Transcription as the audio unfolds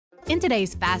In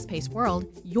today's fast-paced world,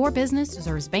 your business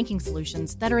deserves banking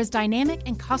solutions that are as dynamic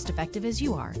and cost-effective as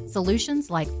you are. Solutions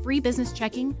like free business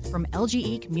checking from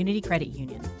LGE Community Credit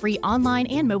Union, free online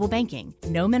and mobile banking,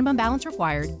 no minimum balance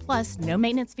required, plus no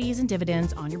maintenance fees and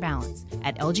dividends on your balance.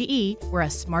 At LGE, we're a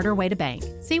smarter way to bank.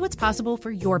 See what's possible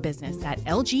for your business at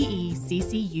lgeccu.org.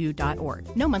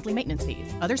 No monthly maintenance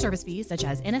fees. Other service fees such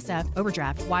as NSF,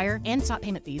 overdraft, wire, and stop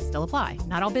payment fees still apply.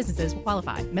 Not all businesses will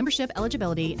qualify. Membership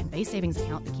eligibility and base savings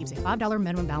account that keeps a $5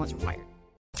 minimum balance required.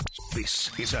 This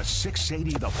is a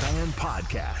 680 The Fan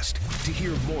podcast. To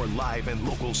hear more live and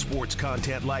local sports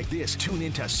content like this, tune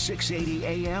into 680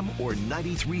 AM or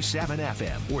 93.7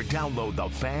 FM or download the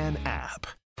Fan app.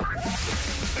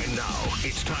 And now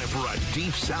it's time for a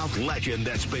Deep South legend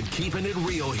that's been keeping it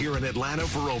real here in Atlanta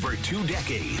for over 2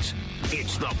 decades.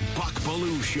 It's the Buck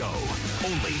Belue Show,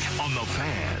 only on the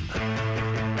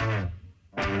Fan.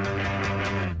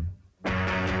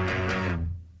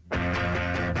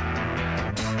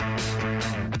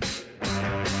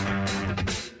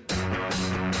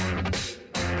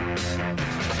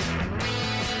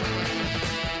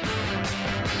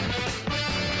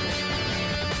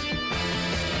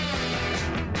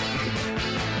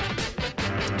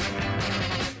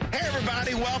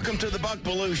 Welcome to the Buck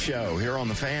Belue Show here on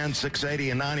the Fan,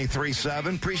 680 and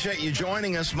 93.7. Appreciate you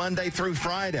joining us Monday through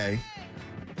Friday,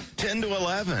 10 to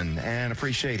 11. And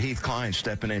appreciate Heath Klein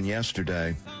stepping in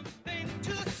yesterday.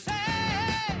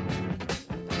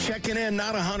 Checking in,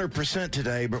 not 100%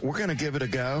 today, but we're going to give it a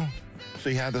go.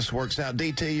 See how this works out.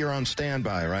 DT, you're on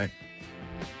standby, right?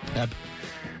 Yep.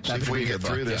 See if we can get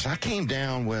through this. Yeah. I came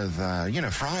down with,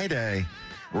 Friday,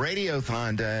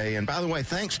 Radiothon Day. And by the way,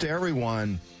 thanks to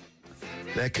everyone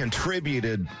that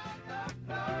contributed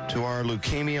to our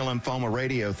Leukemia Lymphoma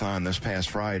Radiothon this past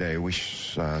Friday. We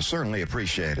certainly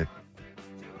appreciate it.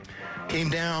 Came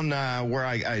down where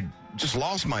I just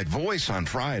lost my voice on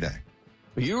Friday.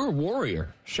 But you were a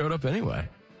warrior. Showed up anyway.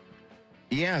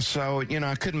 Yeah, so,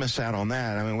 I couldn't miss out on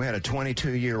that. I mean, we had a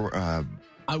 22-year...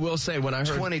 I will say, when I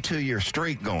heard 22-year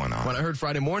streak going on. When I heard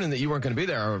Friday morning that you weren't going to be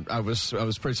there, I was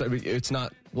pretty excited. It's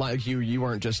not like you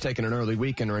weren't just taking an early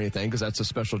weekend or anything, because that's a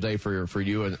special day for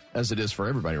you as it is for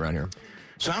everybody around here.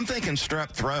 So I'm thinking strep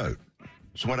throat.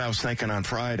 That's what I was thinking on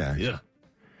Friday. Yeah.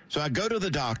 So I go to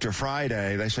the doctor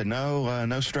Friday. They said no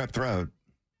strep throat.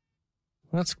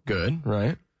 That's good,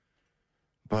 right?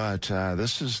 But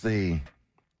this is the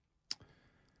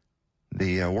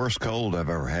worst cold I've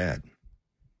ever had.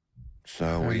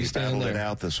 So we battled it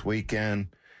out this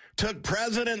weekend. Took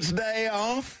President's Day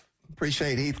off.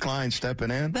 Appreciate Heath Klein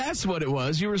stepping in. That's what it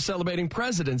was. You were celebrating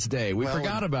President's Day. We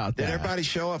forgot about that. Did everybody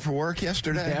show up for work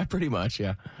yesterday? Yeah, pretty much,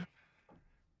 yeah.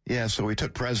 Yeah, so we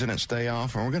took President's Day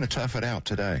off, and we're going to tough it out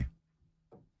today.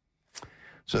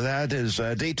 So that is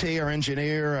DT, our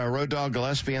engineer, Road Dogg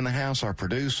Gillespie in the house, our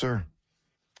producer.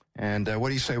 And what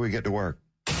do you say we get to work?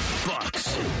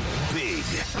 Bucks Big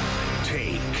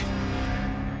Take.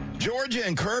 Georgia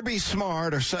and Kirby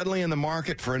Smart are suddenly in the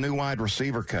market for a new wide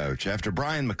receiver coach after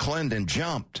Brian McClendon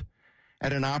jumped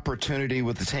at an opportunity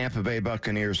with the Tampa Bay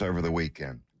Buccaneers over the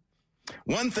weekend.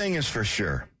 One thing is for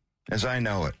sure, as I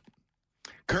know it,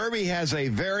 Kirby has a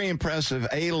very impressive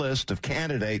A-list of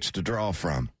candidates to draw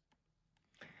from.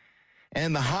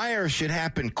 And the hire should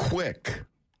happen quick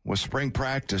with spring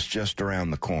practice just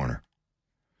around the corner.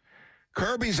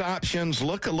 Kirby's options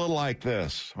look a little like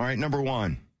this. All right, number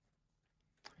one.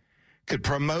 Could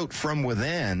promote from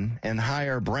within and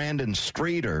hire Brandon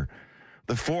Streeter,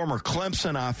 the former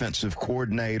Clemson offensive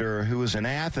coordinator who was in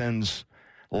Athens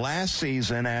last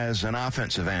season as an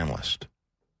offensive analyst.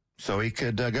 So he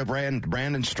could go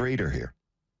Brandon Streeter here.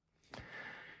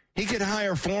 He could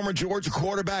hire former Georgia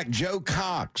quarterback Joe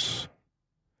Cox,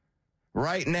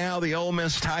 right now the Ole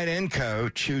Miss tight end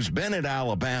coach who's been at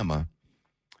Alabama,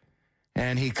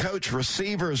 and he coached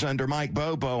receivers under Mike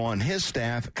Bobo on his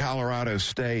staff at Colorado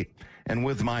State and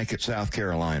with Mike at South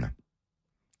Carolina.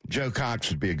 Joe Cox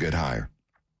would be a good hire.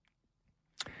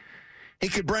 He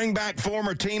could bring back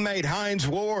former teammate Hines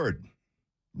Ward.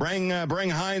 Bring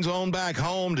Hines on back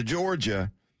home to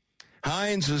Georgia.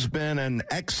 Hines has been an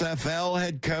XFL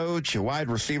head coach, a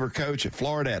wide receiver coach at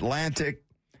Florida Atlantic,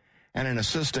 and an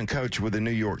assistant coach with the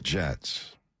New York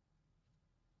Jets.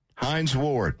 Hines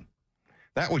Ward.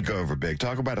 That would go over big.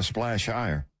 Talk about a splash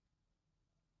hire.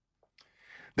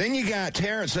 Then you got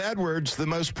Terrence Edwards, the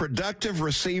most productive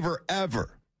receiver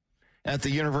ever at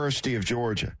the University of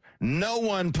Georgia. No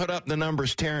one put up the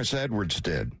numbers Terrence Edwards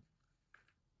did.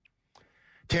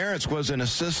 Terrence was an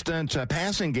assistant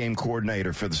passing game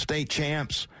coordinator for the state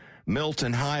champs,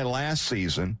 Milton High, last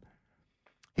season.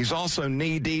 He's also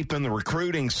knee-deep in the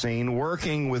recruiting scene,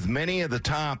 working with many of the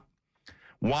top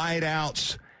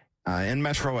wideouts in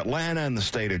Metro Atlanta and the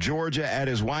state of Georgia at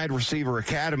his wide receiver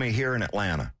academy here in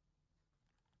Atlanta.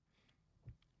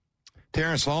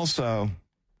 Terrence also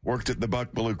worked at the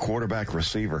Belue quarterback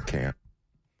receiver camp.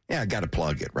 Yeah, I got to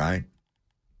plug it, right?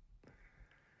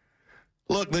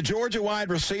 Look, the Georgia wide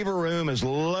receiver room is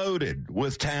loaded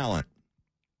with talent.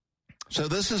 So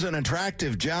this is an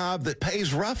attractive job that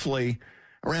pays roughly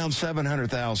around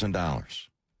 $700,000.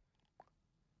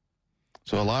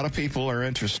 So a lot of people are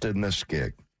interested in this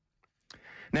gig.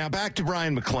 Now back to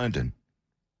Brian McClendon.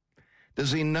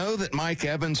 Does he know that Mike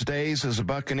Evans' days as a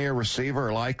Buccaneer receiver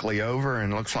are likely over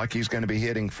and looks like he's going to be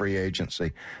hitting free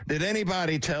agency? Did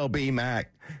anybody tell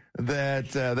B-Mac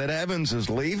that Evans is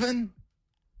leaving?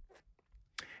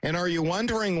 And are you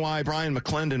wondering why Brian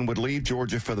McClendon would leave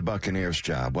Georgia for the Buccaneers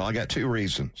job? Well, I got two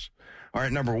reasons. All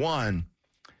right, number one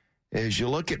is you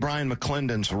look at Brian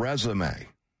McClendon's resume.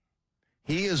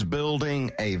 He is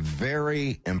building a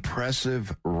very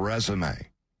impressive resume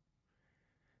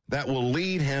that will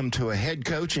lead him to a head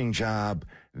coaching job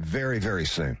very, very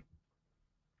soon.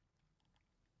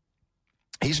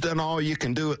 He's done all you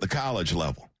can do at the college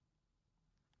level.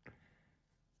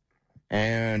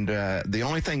 And the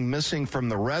only thing missing from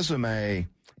the resume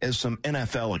is some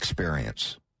NFL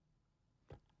experience.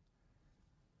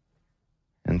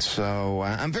 And so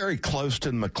I'm very close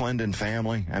to the McClendon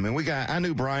family. I mean, I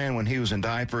knew Brian when he was in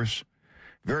diapers.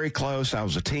 Very close. I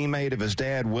was a teammate of his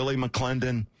dad, Willie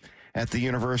McClendon, at the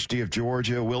University of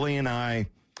Georgia. Willie and I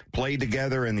played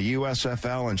together in the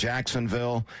USFL in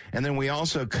Jacksonville. And then we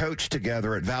also coached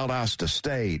together at Valdosta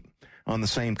State on the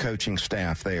same coaching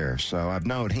staff there. So I've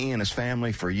known he and his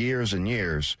family for years and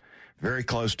years, very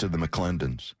close to the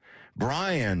McClendons.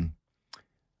 Brian,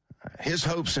 his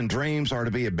hopes and dreams are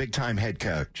to be a big-time head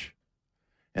coach.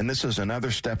 And this is another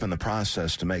step in the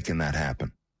process to making that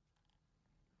happen.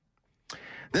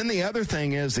 Then the other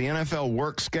thing is the NFL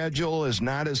work schedule is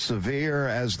not as severe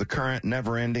as the current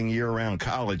never-ending year-round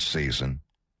college season.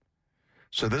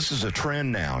 So this is a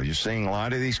trend now. You're seeing a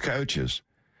lot of these coaches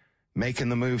making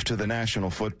the move to the National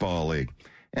Football League.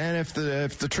 And if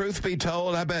the truth be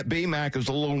told, I bet B-Mac is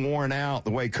a little worn out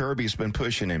the way Kirby's been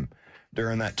pushing him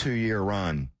during that 2-year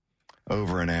run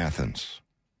over in Athens.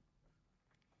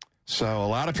 So a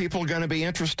lot of people are going to be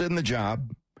interested in the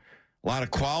job. A lot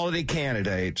of quality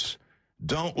candidates.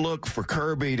 Don't look for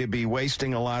Kirby to be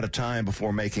wasting a lot of time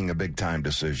before making a big-time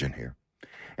decision here.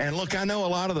 And look, I know a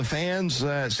lot of the fans,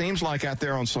 it seems like out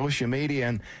there on social media,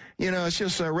 and, it's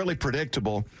just really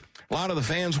predictable. A lot of the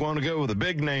fans want to go with a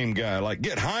big-name guy, like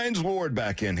get Hines Ward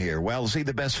back in here. Well, is he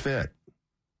the best fit?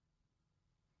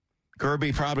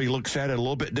 Kirby probably looks at it a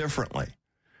little bit differently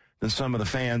than some of the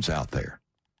fans out there.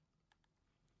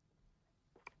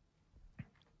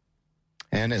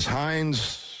 And is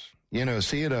Hines,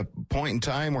 is he at a point in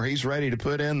time where he's ready to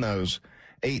put in those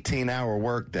 18-hour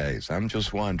work days? I'm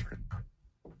just wondering.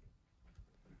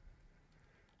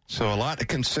 So a lot to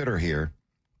consider here.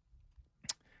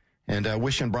 And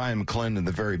wishing Brian McClendon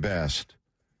the very best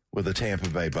with the Tampa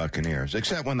Bay Buccaneers,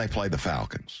 except when they play the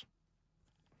Falcons.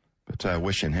 But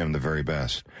wishing him the very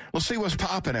best. We'll see what's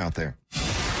popping out there.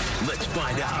 Let's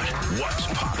find out what's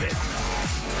popping.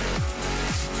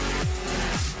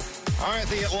 All right,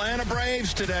 the Atlanta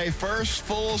Braves today, first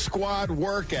full squad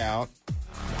workout.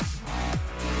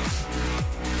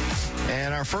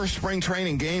 And our first spring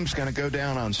training game is going to go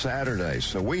down on Saturday,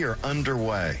 so we are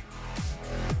underway.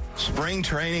 Spring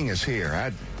training is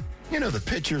here. The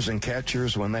pitchers and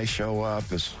catchers, when they show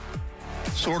up, is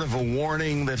sort of a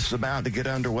warning that it's about to get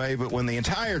underway. But when the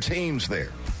entire team's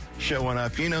there showing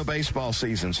up, baseball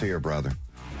season's here, brother.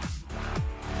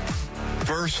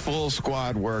 First full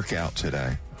squad workout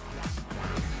today.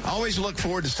 I always look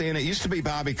forward to seeing it. It used to be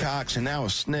Bobby Cox and now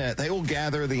it's Snit. They will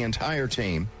gather the entire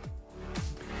team.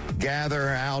 Gather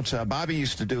out. Bobby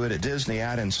used to do it at Disney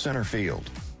out in center field.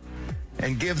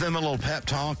 And give them a little pep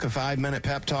talk, a 5-minute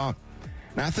pep talk.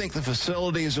 And I think the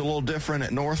facility is a little different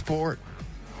at Northport.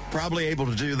 Probably able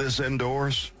to do this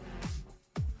indoors.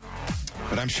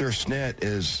 But I'm sure Snit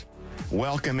is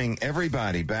welcoming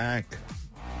everybody back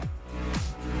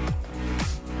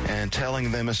and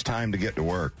telling them it's time to get to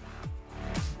work.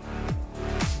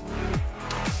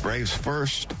 Braves'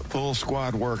 first full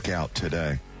squad workout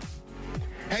today.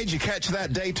 Hey, did you catch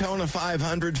that Daytona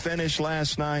 500 finish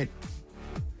last night?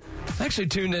 I actually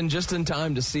tuned in just in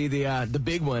time to see the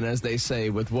big one, as they say,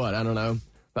 with what? I don't know,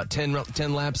 about 10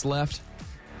 laps left.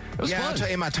 It was fun. I'll tell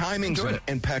you, my timing's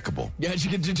impeccable. Yeah,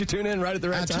 did you tune in right at the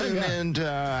right time?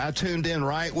 I tuned in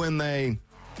right when they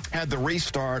had the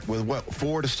restart with,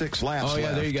 4 to 6 laps left. Oh,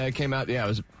 yeah, there you go. It came out, yeah, it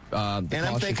was... and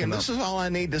I'm thinking, this is all I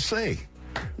need to see.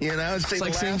 You know, it's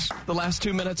like seeing the last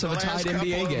 2 minutes of a tied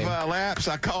NBA game. Laps,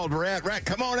 I called Rhett. Rhett,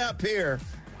 come on up here.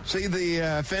 See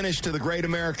the finish to the Great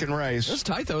American Race. It was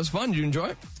tight, though. It was fun. Did you enjoy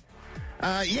it?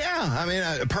 Yeah. I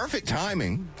mean, perfect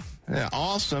timing. Yeah,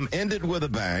 awesome. Ended with a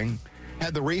bang.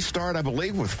 Had the restart, I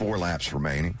believe, with 4 laps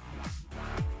remaining.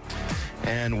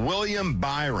 And William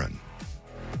Byron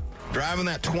driving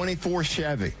that 24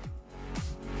 Chevy.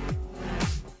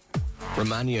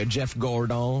 Remind you of Jeff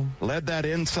Gordon. Led that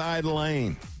inside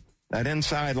lane, that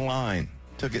inside line.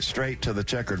 Took it straight to the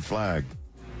checkered flag.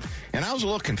 And I was a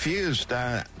little confused.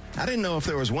 I didn't know if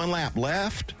there was 1 lap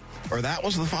left or that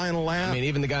was the final lap. I mean,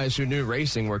 even the guys who knew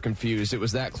racing were confused. It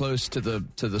was that close to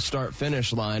the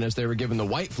start-finish line as they were given the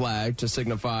white flag to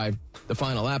signify the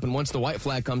final lap. And once the white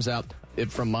flag comes out,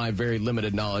 from my very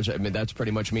limited knowledge, I mean, that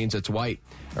pretty much means it's white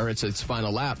or it's its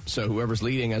final lap. So whoever's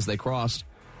leading as they crossed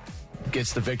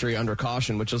gets the victory under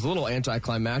caution, which is a little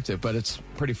anticlimactic, but it's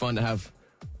pretty fun to have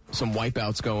some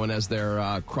wipeouts going as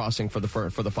they're crossing for the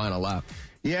final lap.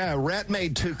 Yeah, Rhett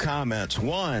made 2 comments.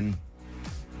 One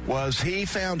was he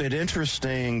found it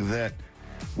interesting that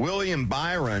William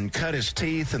Byron cut his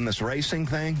teeth in this racing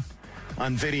thing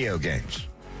on video games.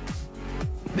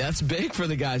 That's big for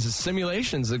the guys. It's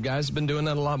simulations. The guys have been doing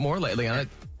that a lot more lately. And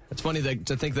it's funny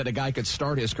to think that a guy could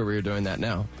start his career doing that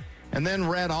now. And then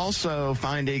Rhett also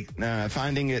finding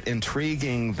it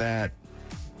intriguing that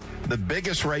the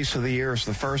biggest race of the year is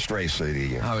the first race of the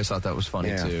year. I always thought that was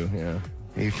funny, too. Yeah.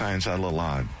 He finds that a little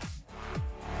odd.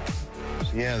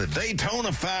 So, yeah, the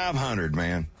Daytona 500,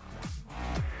 man.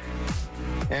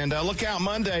 And look out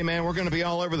Monday, man. We're going to be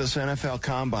all over this NFL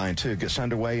Combine, too. It gets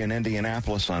underway in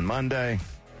Indianapolis on Monday.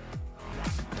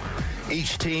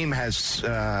 Each team has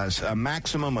a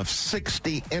maximum of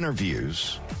 60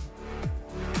 interviews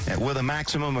with a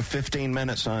maximum of 15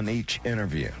 minutes on each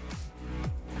interview.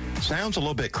 Sounds a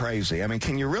little bit crazy. I mean,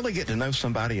 can you really get to know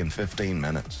somebody in 15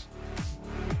 minutes?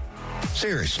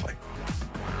 Seriously.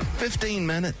 15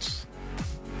 minutes.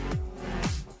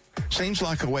 Seems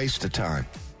like a waste of time.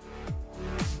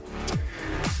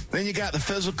 Then you got the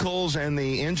physicals and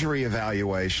the injury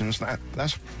evaluations.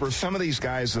 That's for some of these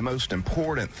guys the most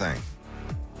important thing.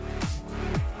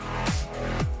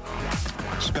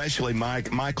 Especially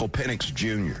Michael Penix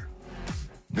Jr.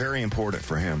 Very important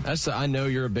for him. I know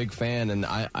you're a big fan, and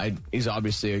he's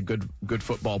obviously a good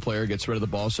football player. Gets rid of the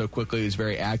ball so quickly. He's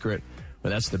very accurate. But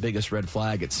that's the biggest red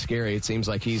flag. It's scary. It seems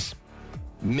like he's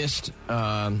missed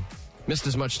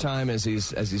as much time as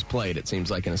he's played. It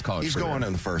seems like in his college. He's career. Going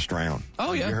in the first round.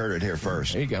 Oh yeah, you heard it here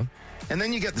first. There you go. And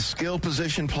then you get the skill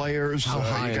position players. How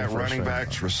high you got running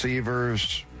backs,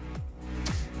 receivers,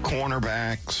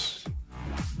 cornerbacks,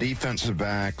 defensive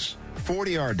backs.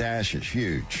 40-yard dash is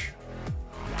huge.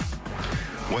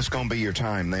 What's going to be your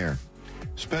time there?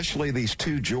 Especially these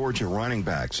 2 Georgia running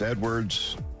backs,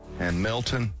 Edwards and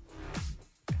Milton.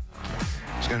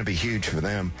 It's going to be huge for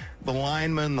them. The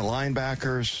linemen, the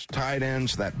linebackers, tight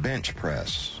ends, that bench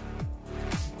press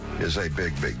is a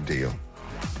big, big deal.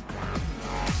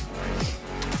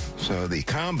 So the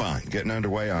Combine getting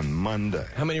underway on Monday.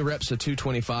 How many reps of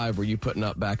 225 were you putting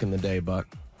up back in the day, Buck?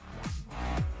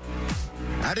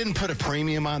 I didn't put a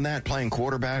premium on that playing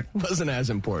quarterback. Wasn't as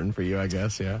important for you, I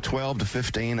guess, yeah. 12 to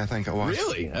 15, I think it was.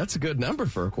 Really? That's a good number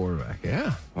for a quarterback,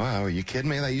 yeah. Wow, are you kidding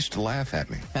me? They used to laugh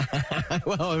at me.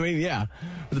 Well, I mean, yeah.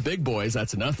 For the big boys,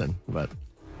 that's nothing, but...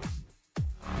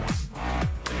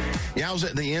 Yeah, I was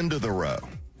at the end of the row.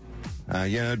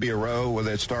 It'd be a row where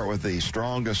they'd start with the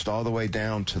strongest all the way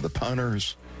down to the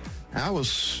punters. I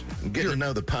was getting to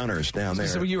know the punters down there.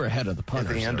 So you were ahead of the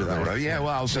punters. At the end of the row. Yeah, well,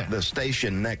 I was at the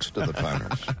station next to the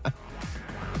punters.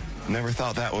 Never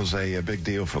thought that was a big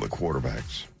deal for the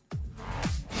quarterbacks.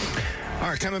 All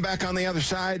right, coming back on the other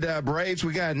side, Braves,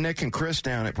 we got Nick and Chris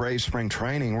down at Braves Spring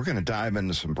Training. We're going to dive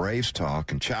into some Braves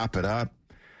talk and chop it up.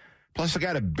 Plus, I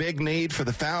got a big need for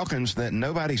the Falcons that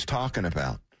nobody's talking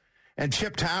about. And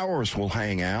Chip Towers will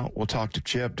hang out. We'll talk to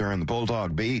Chip during the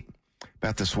Bulldog Beat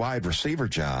about this wide receiver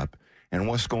job and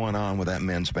what's going on with that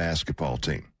men's basketball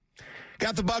team.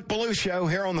 Got the Buck Belue Show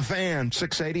here on the Fan,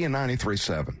 680 and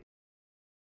 93.7.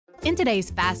 In today's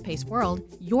fast-paced world,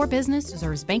 your business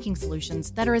deserves banking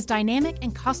solutions that are as dynamic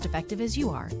and cost-effective as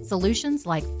you are. Solutions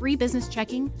like free business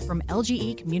checking from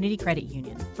LGE Community Credit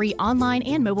Union, free online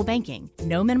and mobile banking,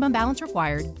 no minimum balance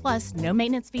required, plus no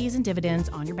maintenance fees and dividends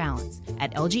on your balance.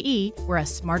 At LGE, we're a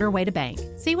smarter way to bank.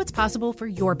 See what's possible for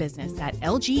your business at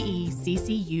lgeccu.org.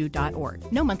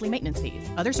 No monthly maintenance fees.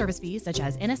 Other service fees such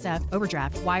as NSF,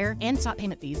 overdraft, wire, and stop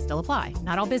payment fees still apply.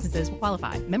 Not all businesses will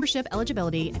qualify. Membership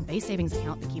eligibility and base savings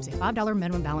account that keeps a $5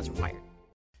 minimum balance required.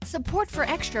 Support for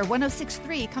Extra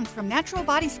 106.3 comes from Natural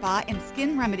Body Spa and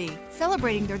Skin Remedy,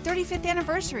 celebrating their 35th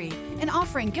anniversary and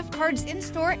offering gift cards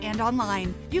in-store and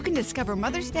online. You can discover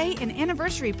Mother's Day and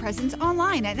anniversary presents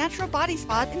online at Natural Body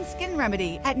Spa and Skin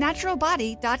Remedy at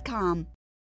naturalbody.com.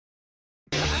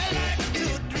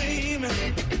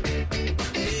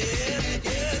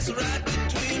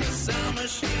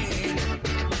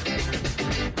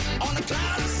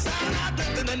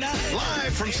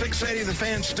 Live from 680 The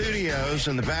Fan Studios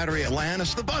in the Battery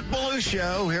Atlantis, the Buck Belue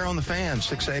Show here on The Fan,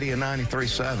 680 and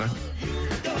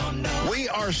 93.7. We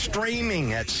are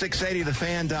streaming at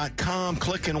 680thefan.com.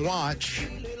 Click and watch.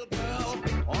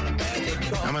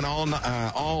 I'm in all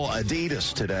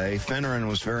Adidas today. Finneran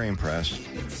was very impressed.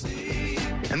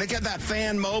 And they got that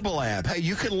Fan mobile app. Hey,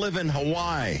 you could live in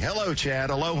Hawaii. Hello, Chad.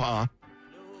 Aloha.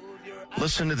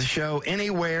 Listen to the show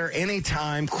anywhere,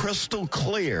 anytime, crystal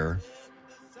clear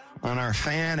on our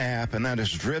Fan app, and that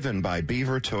is driven by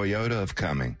Beaver Toyota of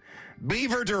Cumming.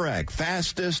 Beaver Direct,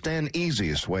 fastest and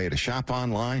easiest way to shop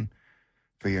online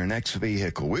for your next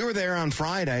vehicle. We were there on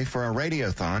Friday for our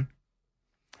radiothon.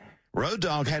 Road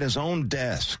Dogg had his own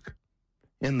desk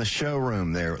in the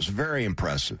showroom there. It was very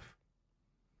impressive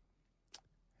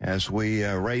as we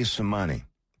raised some money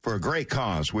for a great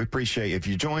cause. We appreciate if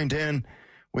you joined in.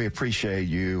 We appreciate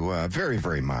you very,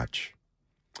 very much.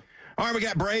 All right, we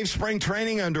got Brave spring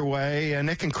training underway.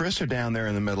 Nick and Chris are down there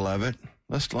in the middle of it.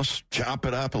 Let's chop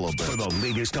it up a little bit. For the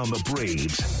latest on the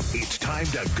Braves, it's time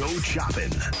to go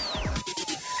chopping.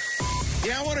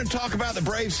 Yeah, I want to talk about the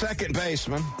Braves second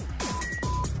baseman.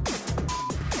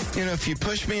 You know, if you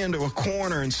pushed me into a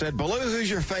corner and said, Belue, who's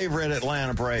your favorite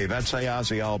Atlanta Brave? I'd say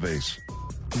Ozzie Albies.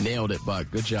 Nailed it,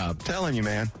 Buck. Good job. Telling you,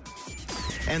 man.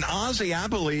 And Ozzie, I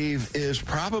believe, is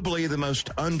probably the most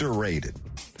underrated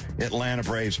Atlanta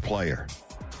Braves player.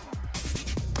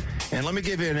 And let me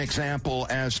give you an example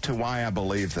as to why I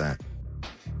believe that.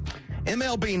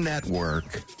 MLB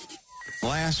Network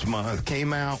last month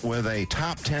came out with a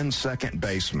top 10 second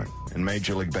baseman in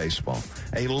Major League Baseball.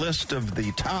 A list of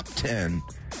the top 10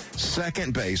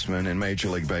 second basemen in Major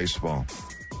League Baseball.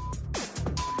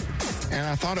 And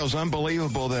I thought it was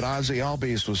unbelievable that Ozzie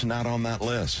Albies was not on that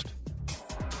list.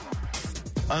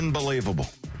 Unbelievable.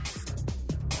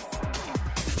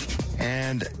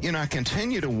 And, you know, I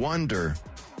continue to wonder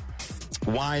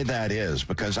why that is,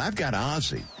 because I've got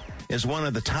Ozzie as one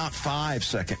of the top 5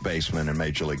 second basemen in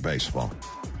Major League Baseball.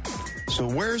 So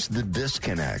where's the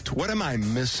disconnect? What am I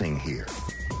missing here?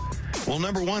 Well,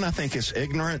 number one, I think it's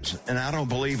ignorance, and I don't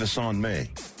believe it's on me.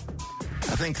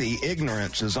 I think the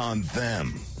ignorance is on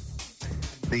them.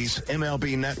 These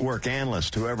MLB Network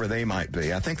analysts, whoever they might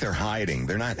be, I think they're hiding.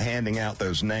 They're not handing out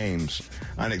those names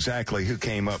on exactly who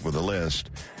came up with the list.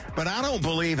 But I don't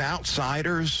believe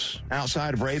outsiders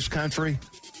outside of Braves country,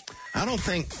 I don't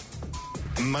think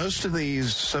most of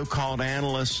these so-called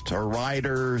analysts or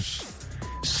writers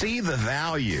see the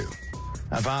value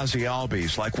of Ozzie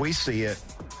Albies like we see it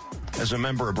as a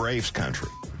member of Braves country.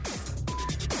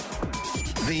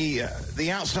 The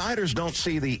outsiders don't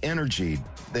see the energy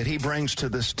that he brings to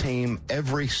this team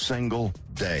every single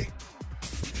day.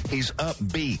 He's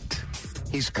upbeat.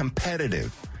 He's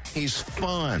competitive. He's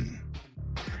fun.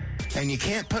 And you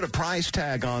can't put a price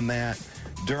tag on that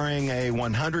during a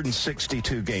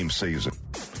 162-game season.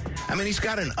 I mean, he's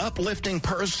got an uplifting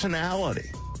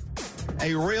personality,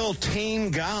 a real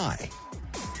team guy.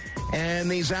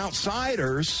 And these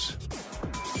outsiders,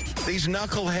 these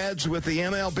knuckleheads with the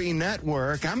MLB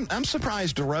Network, I'm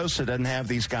surprised DeRosa doesn't have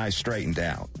these guys straightened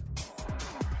out.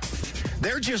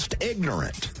 They're just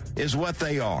ignorant is what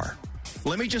they are.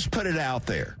 Let me just put it out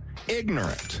there.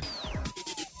 Ignorant.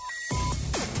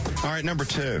 All right, number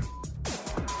 2.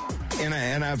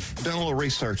 And I've done a little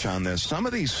research on this. Some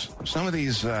of these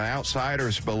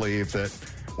outsiders believe that,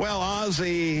 well,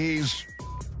 Ozzie, he's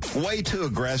way too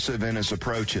aggressive in his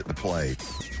approach at the plate.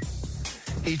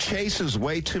 He chases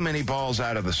way too many balls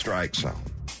out of the strike zone.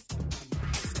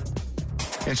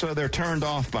 And so they're turned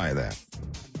off by that.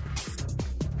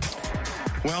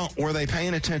 Well, were they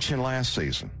paying attention last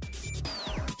season?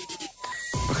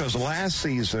 Because last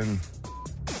season,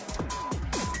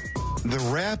 the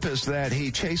rep is that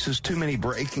he chases too many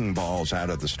breaking balls out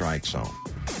of the strike zone,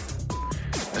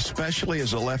 especially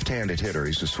as a left-handed hitter.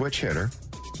 He's a switch hitter.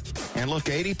 And look,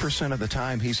 80% of the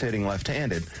time he's hitting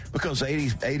left-handed because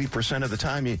 80% of the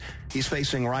time he's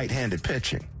facing right-handed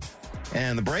pitching.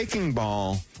 And the breaking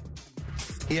ball,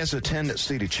 he has a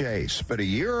tendency to chase. But a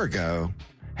year ago,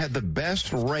 had the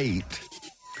best rate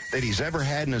that he's ever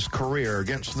had in his career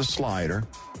against the slider.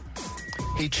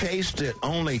 He chased it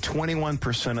only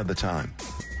 21% of the time.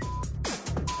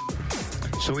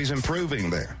 So he's improving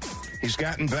there. He's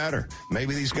gotten better.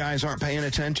 Maybe these guys aren't paying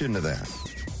attention to that.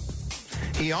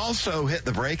 He also hit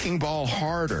the breaking ball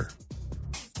harder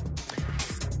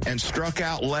and struck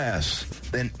out less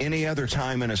than any other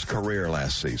time in his career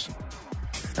last season.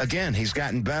 Again, he's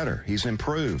gotten better. He's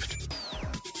improved.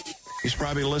 He's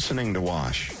probably listening to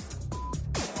Wash.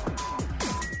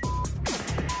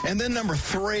 And then number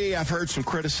 3, I've heard some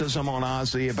criticism on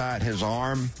Ozzie about his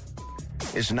arm.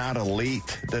 It's not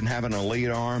elite. Doesn't have an elite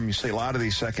arm. You see a lot of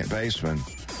these second basemen,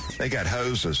 they got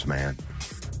hoses, man.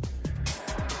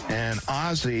 And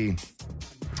Ozzie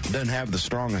doesn't have the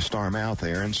strongest arm out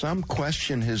there, and some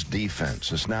question his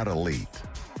defense. It's not elite.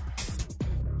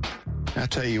 I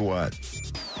tell you what,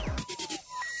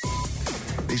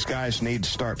 these guys need to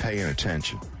start paying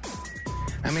attention.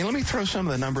 I mean, let me throw some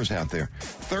of the numbers out there.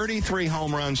 33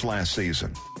 home runs last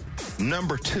season.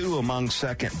 Number 2 among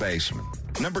second basemen.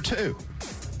 Number 2.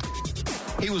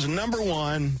 He was number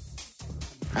 1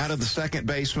 out of the second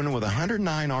baseman with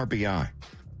 109 RBI.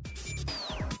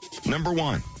 Number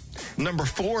 1. Number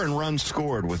 4 in runs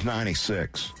scored with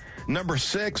 96. Number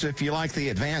 6, if you like the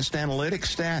advanced analytics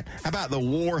stat, how about the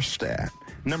WAR stat?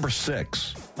 Number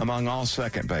 6 among all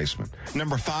second basemen.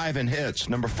 Number 5 in hits.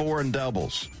 Number 4 in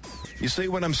doubles. You see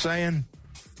what I'm saying?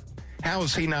 How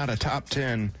is he not a top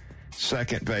 10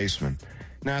 second baseman?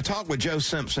 Now, I talked with Joe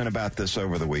Simpson about this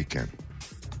over the weekend.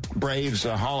 Braves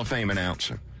Hall of Fame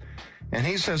announcer. And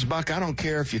he says, Buck, I don't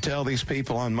care if you tell these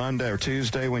people on Monday or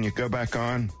Tuesday when you go back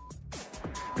on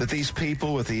that these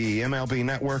people with the MLB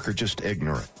network are just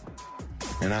ignorant.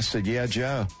 And I said, yeah,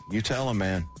 Joe, you tell them,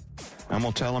 man. I'm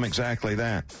going to tell them exactly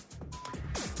that.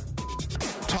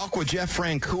 Talk with Jeff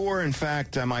Francoeur. In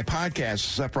fact, my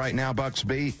podcast is up right now, Bucks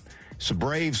Beat. It's a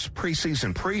Braves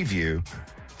preseason preview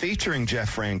featuring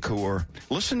Jeff Francoeur.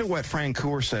 Listen to what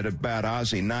Francoeur said about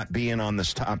Ozzie not being on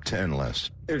this top 10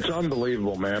 list. It's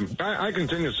unbelievable, man. I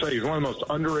continue to say he's one of the most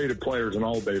underrated players in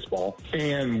all of baseball.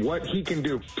 And what he can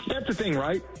do, that's the thing,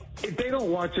 right? If they don't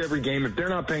watch every game, if they're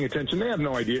not paying attention, they have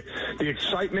no idea. The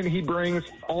excitement he brings,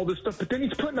 all this stuff. But then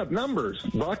he's putting up numbers,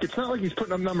 Buck. It's not like he's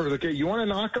putting up numbers. Okay, you want to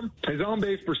knock him? His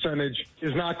on-base percentage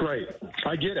is not great.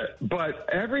 I get it. But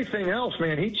everything else,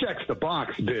 man, he checks the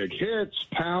box. Big hits,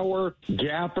 power,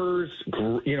 gappers,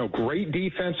 great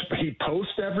defense. He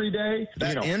posts every day.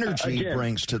 That energy he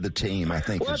brings to the team, I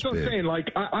think, well, is that's big. what I'm saying.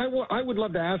 Like, I would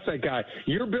love to ask that guy,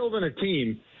 you're building a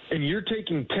team, and you're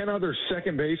taking 10 other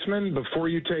second basemen before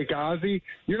you take Ozzie,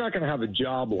 you're not going to have a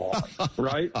job long,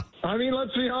 right? I mean,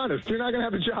 let's be honest. You're not going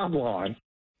to have a job long.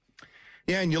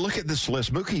 Yeah, and you look at this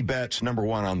list. Mookie Betts, number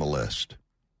 1 on the list.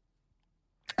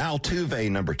 Altuve,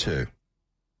 number 2.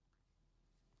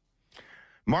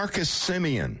 Marcus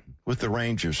Semien with the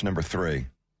Rangers, number 3.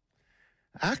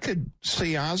 I could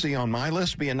see Ozzie on my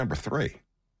list being number 3.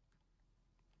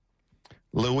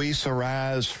 Luis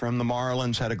Arraez from the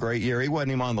Marlins had a great year. He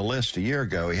wasn't even on the list a year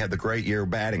ago. He had the great year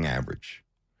batting average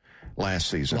last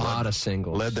season. A lot of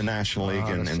singles. Led the National League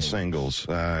in singles.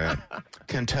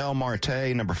 Kentel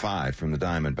Marte, number 5 from the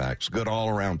Diamondbacks. Good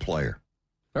all-around player.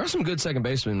 There are some good second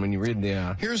basemen when you read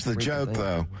the... Here's the joke,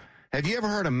 though. Have you ever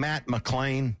heard of Matt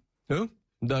McClain? Who?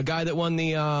 The guy that won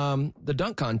the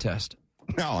dunk contest.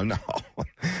 No.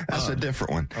 That's a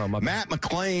different one. Matt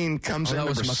McClain comes in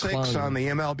number 6 on the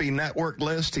MLB network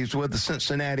list. He's with the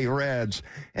Cincinnati Reds.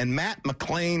 And Matt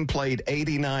McClain played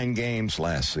 89 games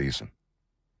last season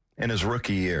in his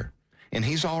rookie year. And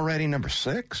he's already number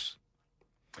 6.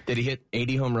 Did he hit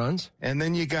 80 home runs? And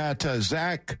then you got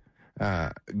Zach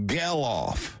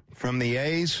Geloff from the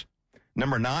A's.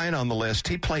 Number 9 on the list.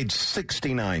 He played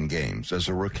 69 games as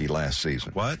a rookie last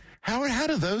season. What? How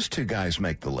do those two guys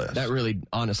make the list? That really,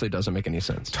 honestly, doesn't make any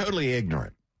sense. Totally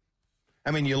ignorant.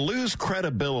 I mean, you lose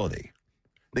credibility.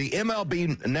 The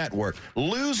MLB network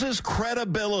loses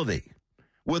credibility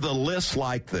with a list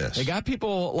like this. They got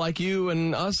people like you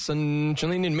and us and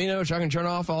Chalene and Mino, Chuck and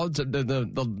Chernoff, all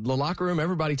the locker room,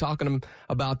 everybody talking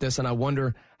about this, and I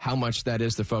wonder how much that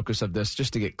is the focus of this,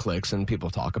 just to get clicks and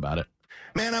people talk about it.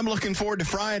 Man, I'm looking forward to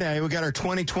Friday. We got our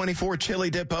 2024 Chili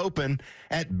Dip Open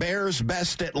at Bears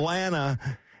Best Atlanta.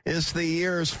 It's the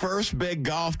year's first big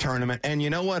golf tournament, and you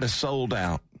know what? It's sold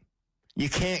out. You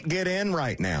can't get in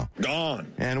right now.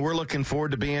 Gone. And we're looking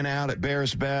forward to being out at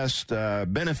Bears Best,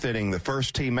 benefiting the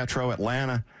First Tee Metro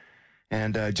Atlanta.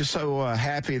 And just so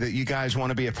happy that you guys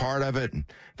want to be a part of it. And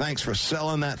thanks for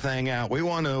selling that thing out. We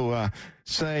want to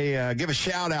give a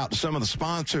shout out to some of the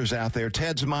sponsors out there.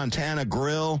 Ted's Montana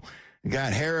Grill. You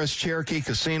got Harris Cherokee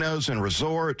Casinos and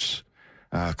Resorts,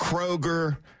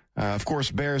 Kroger, of course,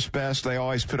 Bears Best. They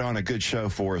always put on a good show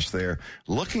for us there.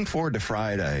 Looking forward to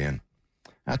Friday. And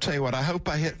I'll tell you what, I hope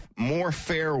I hit more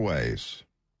fairways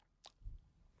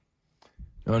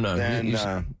Oh, no.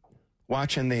 than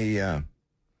watching the...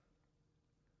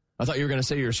 I thought you were going to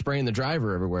say you were spraying the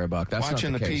driver everywhere, Buck. That's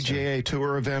watching not the case, PGA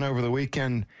Tour event over the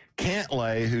weekend.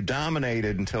 Cantlay, who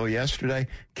dominated until yesterday,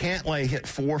 Cantlay hit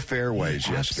 4 fairways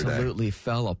yesterday. Absolutely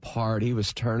fell apart. He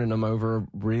was turning them over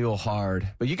real hard.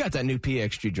 But you got that new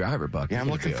PXG driver, Buck. Yeah, I'm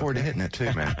looking forward to hitting it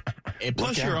too, man. And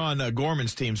plus, you're on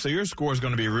Gorman's team, so your score is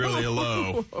going to be really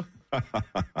low.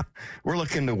 We're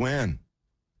looking to win.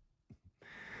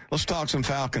 Let's talk some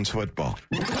Falcons football.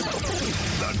 The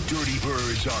Dirty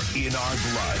Birds are in our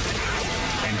blood.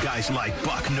 And guys like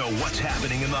Buck know what's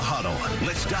happening in the huddle.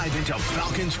 Let's dive into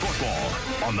Falcons football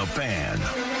on The Fan.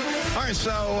 All right,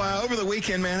 so over the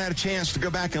weekend, man, I had a chance to go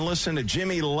back and listen to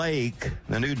Jimmy Lake,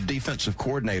 the new defensive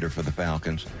coordinator for the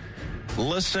Falcons.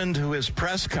 Listen to his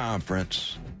press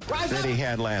conference that he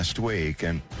had last week.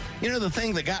 And, you know, the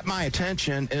thing that got my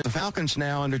attention is the Falcons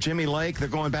now under Jimmy Lake, they're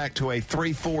going back to a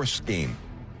 3-4 scheme,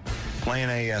 playing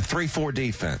a 3-4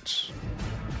 defense.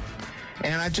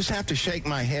 And I just have to shake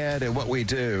my head at what we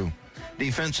do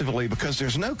defensively because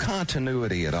there's no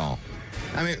continuity at all.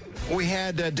 I mean, we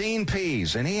had Dean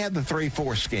Pease, and he had the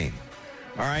 3-4 scheme.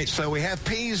 All right, so we have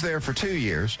Pease there for 2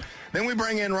 years. Then we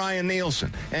bring in Ryan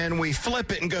Nielsen, and we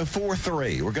flip it and go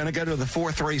 4-3. We're going to go to the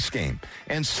 4-3 scheme.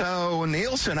 And so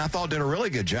Nielsen, I thought, did a really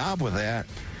good job with that.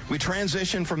 We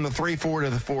transitioned from the 3-4 to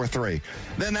the 4-3.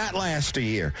 Then that lasts a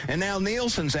year. And now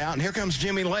Nielsen's out, and here comes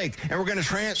Jimmy Lake. And we're going to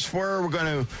transfer. We're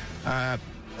going to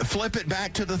flip it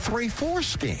back to the 3-4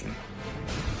 scheme.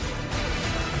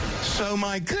 So,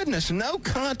 my goodness, no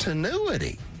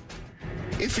continuity.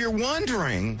 If you're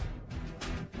wondering,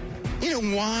 you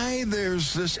know, why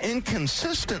there's this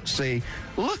inconsistency,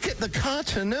 look at the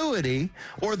continuity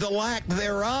or the lack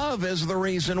thereof as the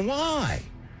reason why.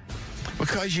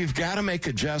 Because you've got to make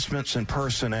adjustments in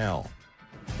personnel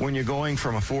when you're going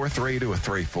from a 4-3 to a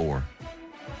 3-4.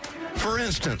 For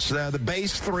instance, the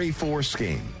base 3-4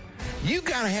 scheme. You've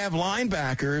got to have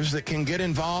linebackers that can get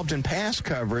involved in pass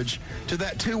coverage to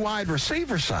that 2 wide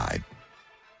receiver side.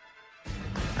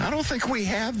 I don't think we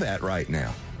have that right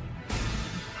now.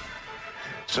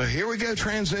 So here we go,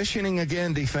 transitioning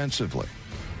again defensively.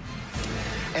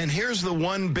 And here's the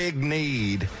one big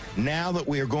need now that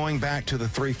we are going back to the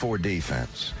 3-4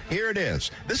 defense. Here it is.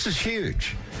 This is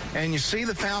huge. And you see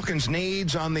the Falcons'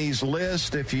 needs on these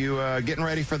lists if you're getting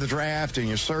ready for the draft and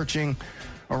you're searching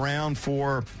around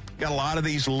for, got a lot of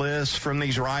these lists from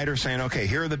these writers saying, okay,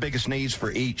 here are the biggest needs for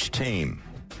each team.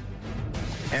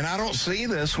 And I don't see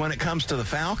this when it comes to the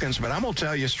Falcons, but I'm going to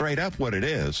tell you straight up what it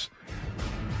is.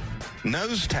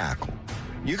 Nose tackle.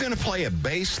 You're going to play a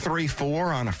base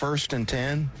 3-4 on a 1st and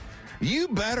 10? You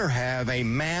better have a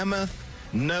mammoth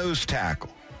nose tackle.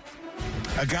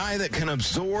 A guy that can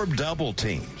absorb double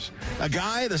teams. A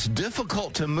guy that's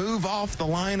difficult to move off the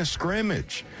line of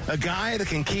scrimmage. A guy that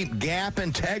can keep gap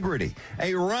integrity.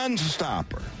 A run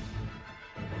stopper.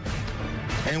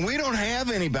 And we don't have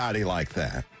anybody like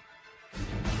that.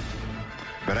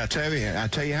 But I tell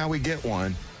you how we get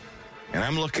one. And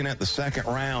I'm looking at the 2nd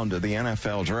round of the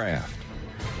NFL draft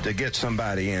to get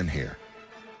somebody in here.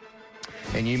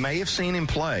 And you may have seen him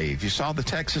play. If you saw the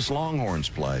Texas Longhorns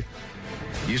play,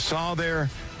 you saw their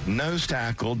nose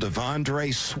tackle,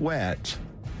 Devondre Sweat,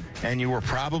 and you were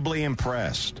probably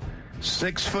impressed.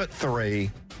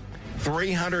 6'3",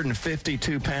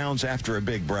 352 pounds after a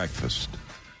big breakfast.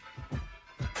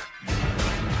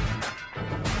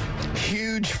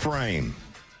 Huge frame.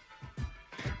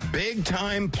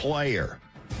 Big-time player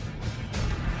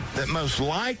that most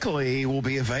likely will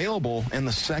be available in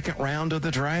the 2nd round of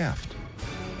the draft.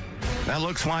 That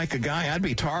looks like a guy I'd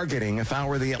be targeting if I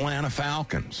were the Atlanta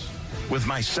Falcons with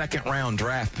my 2nd round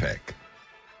draft pick.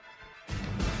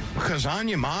 Because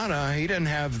Onyemata, he didn't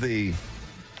have the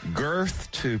girth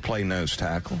to play nose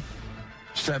tackle.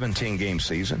 17-game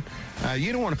season.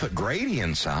 You don't want to put Grady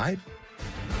inside.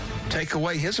 Take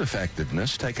away his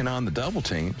effectiveness, taking on the double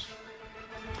teams.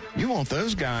 You want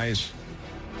those guys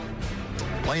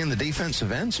playing the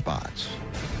defensive end spots.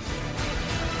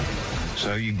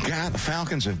 So the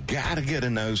Falcons have got to get a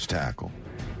nose tackle.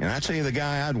 And I tell you the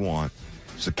guy I'd want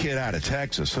is a kid out of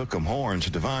Texas, hook 'em horns,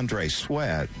 Devondre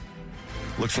Sweat.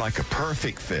 Looks like a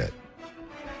perfect fit.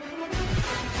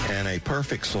 And a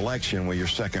perfect selection with your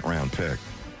 2nd round pick.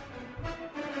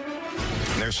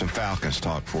 And there's some Falcons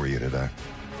talk for you today.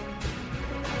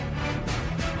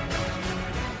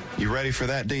 You ready for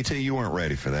that, DT? You weren't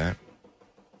ready for that.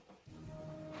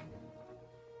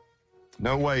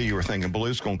 No way you were thinking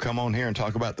Belue's going to come on here and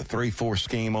talk about the 3-4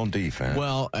 scheme on defense.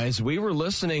 Well, as we were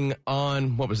listening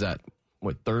on, what was that?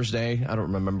 Thursday? I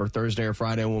don't remember, Thursday or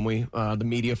Friday when the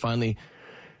media finally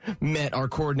met our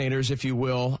coordinators, if you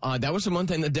will. That was the one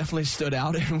thing that definitely stood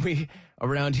out. And we,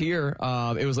 around here,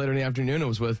 it was later in the afternoon, it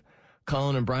was with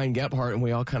Colin and Brian Gephardt, and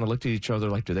we all kind of looked at each other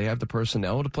like, do they have the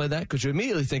personnel to play that? Because you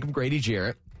immediately think of Grady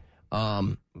Jarrett.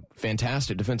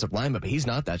 Fantastic defensive lineman, but he's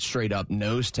not that straight up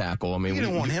nose tackle. I mean, you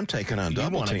don't want him taking on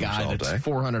double teams all day. You want a guy that's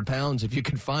 400 pounds if you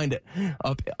can find it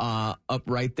up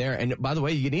right there. And by the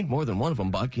way, you need more than one of them,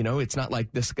 Buck. You know, it's not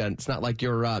like this guy. It's not like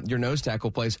your nose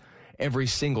tackle plays every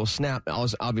single snap.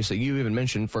 Obviously, you even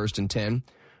mentioned 1st and 10.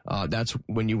 That's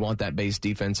when you want that base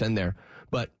defense in there.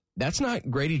 But that's not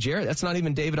Grady Jarrett. That's not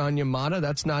even David Onyemata.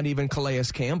 That's not even Calais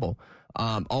Campbell.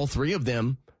 All three of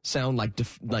them sound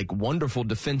like wonderful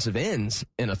defensive ends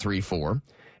in a 3-4,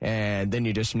 and then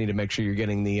you just need to make sure you're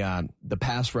getting the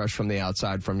pass rush from the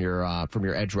outside from your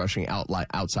edge rushing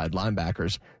outside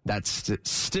linebackers. That's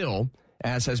still,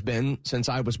 as has been since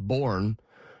I was born,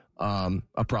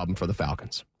 a problem for the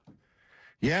Falcons.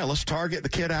 Yeah, let's target the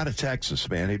kid out of Texas,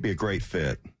 man. He'd be a great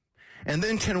fit. And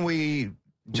then can we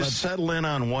just settle in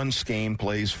on one scheme,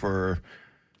 please, for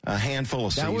a handful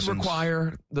of seasons? That would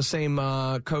require the same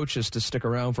coaches to stick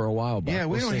around for a while. But yeah,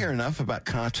 we don't hear enough about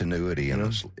continuity in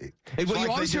this league. Hey, well,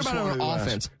 you always hear about it on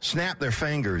offense. Snap their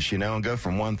fingers, and go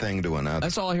from one thing to another.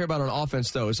 That's all I hear about on offense,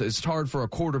 though. Is it's hard for a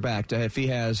quarterback to, if he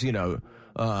has, 2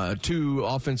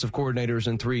 offensive coordinators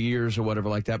in 3 years or whatever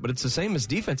like that. But it's the same as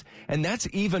defense, and that's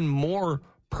even more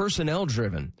personnel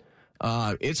driven.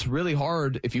 It's really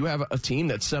hard if you have a team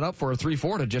that's set up for a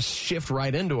 3-4 to just shift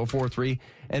right into a 4-3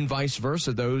 and vice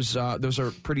versa. Those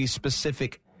are pretty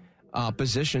specific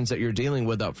positions that you're dealing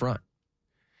with up front.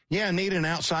 Yeah, need an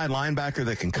outside linebacker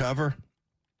that can cover,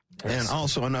 and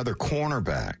also another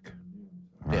cornerback.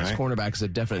 Yes, cornerback is a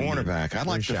definite cornerback. I'd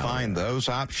like to find those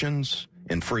options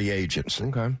in free agency.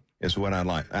 Okay. Is what I'd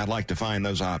like. I'd like to find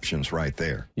those options right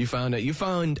there. You found it. You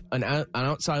found an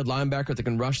outside linebacker that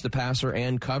can rush the passer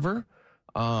and cover.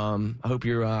 I hope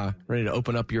you're ready to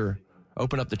open up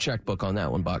the checkbook on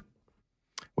that one, Buck.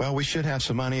 Well, we should have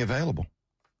some money available.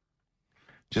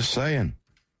 Just saying.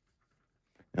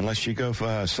 Unless you go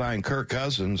sign Kirk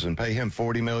Cousins and pay him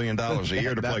 $40 million a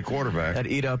year to play quarterback.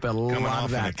 That'd eat up a lot coming of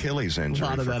off that. An Achilles injury, a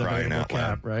lot of for that crying out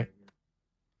loud. Right?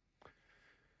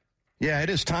 Yeah,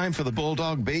 it is time for the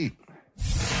Bulldog Beat.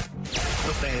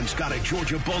 The Fan's got a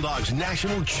Georgia Bulldogs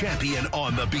national champion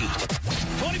on the beat.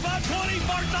 25-20,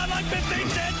 far sideline, 15,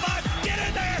 10-5, get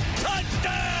in there,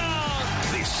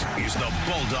 touchdown! This is the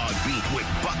Bulldog Beat with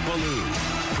Buck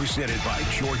Belue, presented by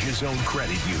Georgia's own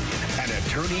credit union and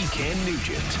attorney Ken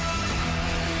Nugent.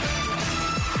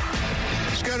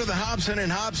 Let's go to the Hobson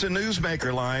and Hobson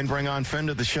Newsmaker line. Bring on friend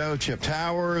of the show, Chip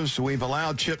Towers. We've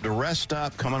allowed Chip to rest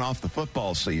up coming off the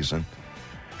football season.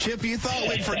 Chip, you thought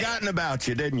we'd forgotten about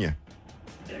you, didn't you?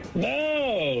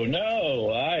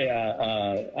 No.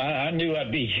 I knew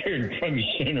I'd be hearing from you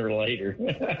sooner or later.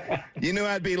 You knew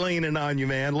I'd be leaning on you,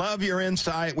 man. Love your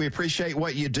insight. We appreciate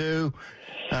what you do.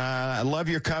 I love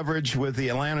your coverage with the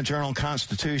Atlanta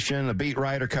Journal-Constitution, a beat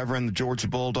writer covering the Georgia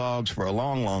Bulldogs for a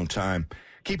long, long time.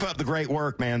 Keep up the great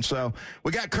work, man. So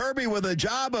we got Kirby with a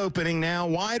job opening now,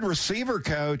 wide receiver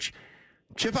coach.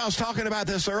 Chip, I was talking about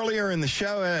this earlier in the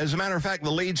show. As a matter of fact,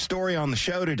 the lead story on the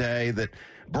show today, that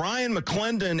Brian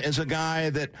McClendon is a guy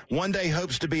that one day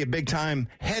hopes to be a big-time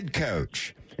head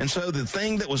coach. And so the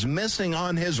thing that was missing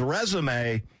on his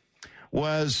resume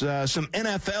was some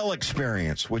NFL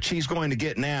experience, which he's going to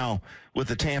get now with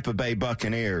the Tampa Bay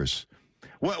Buccaneers.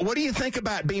 What do you think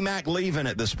about B-Mac leaving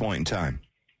at this point in time?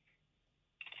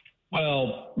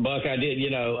 Well, Buck, I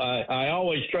did, I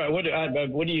always try. What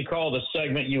do you call the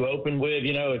segment you open with?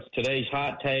 It's today's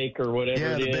hot take or whatever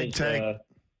it is. Yeah, the big take.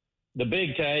 The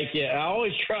big take. Yeah, I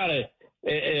always try to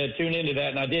tune into that,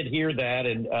 and I did hear that.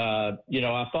 And, I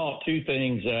thought two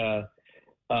things.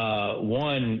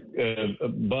 One,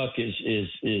 Buck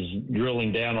is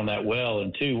drilling down on that well.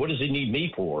 And two, what does he need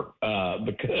me for?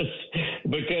 Because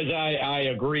I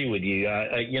agree with you.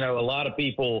 A lot of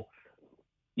people,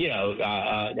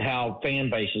 how fan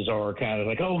bases are kind of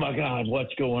like, oh my God,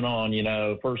 what's going on?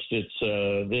 First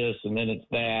it's this and then it's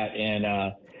that. And,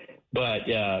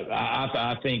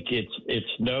 I think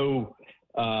it's no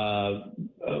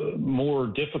more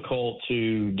difficult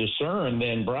to discern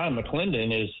than Brian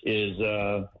McClendon is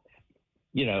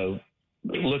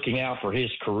looking out for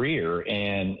his career.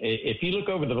 And if you look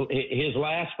over his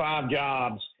last 5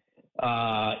 jobs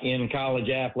in college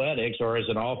athletics, or as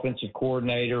an offensive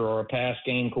coordinator or a pass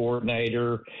game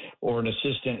coordinator or an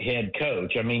assistant head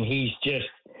coach, I mean,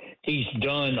 he's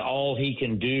done all he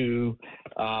can do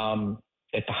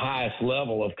at the highest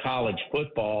level of college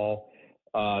football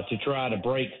to try to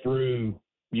break through,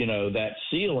 that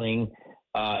ceiling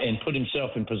and put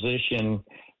himself in position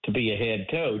to be a head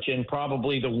coach. And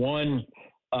probably the one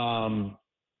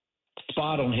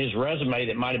spot on his resume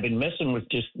that might have been missing was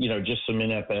just some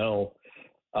NFL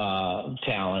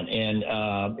talent. And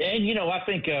I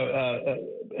think,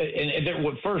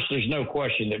 first, there's no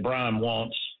question that Brian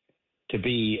wants to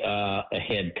be a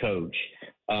head coach.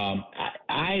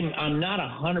 I'm not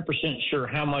 100% sure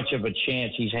how much of a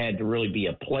chance he's had to really be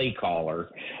a play caller.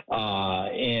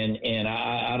 And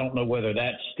I don't know whether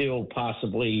that's still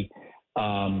possibly,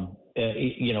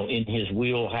 in his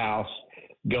wheelhouse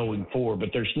going forward, but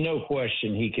there's no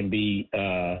question he can be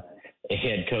a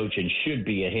head coach and should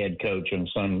be a head coach on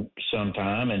some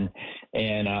time.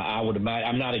 And I would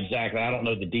imagine, I don't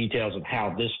know the details of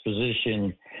how this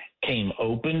position came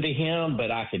open to him,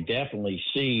 but I could definitely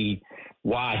see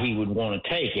why he would want to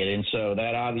take it. And so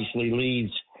that obviously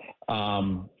leaves,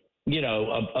 a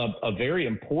very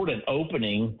important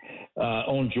opening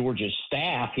on Georgia's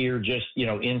staff here, just,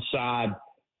 inside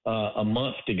a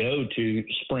month to go to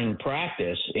spring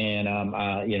practice. And,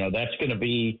 that's going to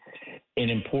be an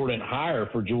important hire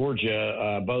for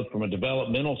Georgia, both from a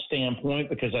developmental standpoint,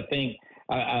 because I think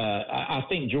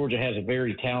Georgia has a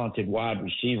very talented wide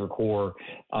receiver core,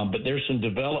 but there's some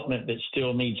development that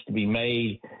still needs to be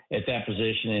made at that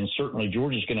position. And certainly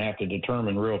Georgia's going to have to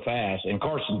determine real fast, and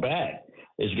Carson Beck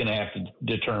is going to have to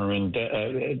determine,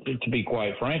 to be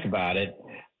quite frank about it,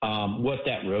 what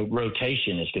that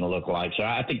rotation is going to look like. So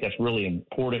I think that's really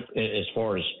important as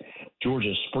far as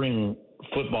Georgia's spring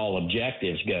football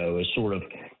objectives go, is sort of,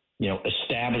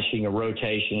 establishing a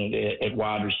rotation at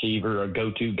wide receiver, a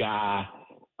go-to guy,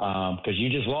 because you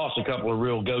just lost a couple of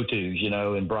real go-tos,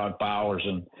 in Brock Bowers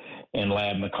and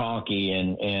Lab McConkey,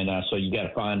 and so you got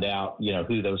to find out,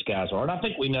 who those guys are. And I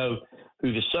think we know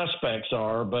who the suspects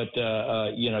are, but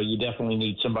you definitely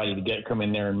need somebody to come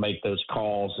in there and make those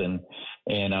calls, and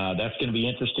that's going to be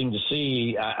interesting to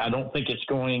see. I don't think it's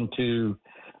going to.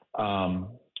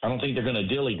 I don't think they're going to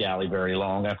dilly-dally very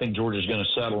long. I think Georgia's going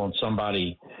to settle on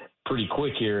somebody pretty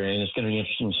quick here, and it's going to be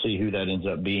interesting to see who that ends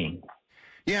up being.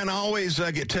 Yeah, and I always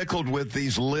get tickled with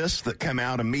these lists that come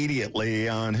out immediately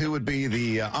on who would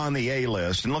be on the A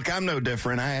list. And look, I'm no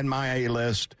different. I had my A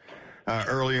list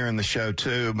earlier in the show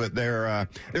too, but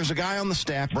there's a guy on the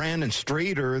staff, Brandon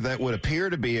Streeter, that would appear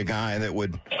to be a guy that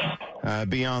would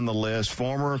be on the list.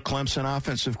 Former Clemson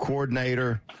offensive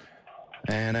coordinator,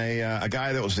 and a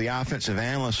guy that was the offensive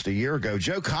analyst a year ago.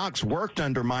 Joe Cox worked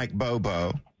under Mike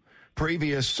Bobo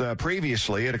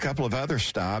previously at a couple of other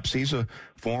stops. He's a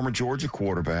former Georgia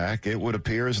quarterback. It would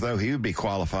appear as though he would be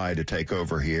qualified to take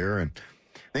over here. And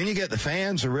then you get the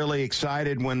fans are really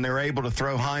excited when they're able to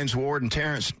throw Hines Ward and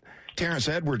Terrence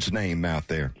Edwards' name out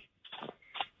there.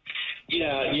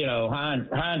 Yeah,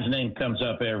 Hines' name comes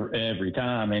up every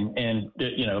time, and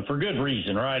for good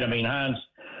reason, right? I mean, Hines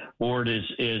Ward is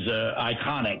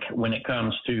iconic when it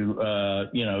comes to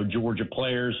Georgia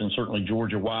players, and certainly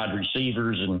Georgia wide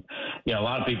receivers. And a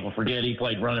lot of people forget he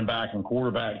played running back and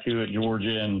quarterback too at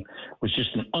Georgia, and was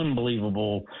just an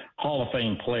unbelievable Hall of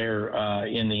Fame player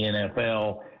in the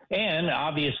NFL. And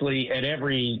obviously, at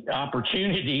every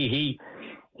opportunity,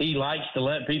 he likes to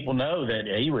let people know that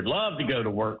he would love to go to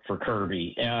work for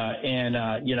Kirby. And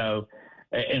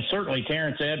certainly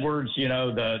Terrence Edwards,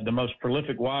 the most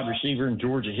prolific wide receiver in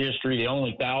Georgia history, the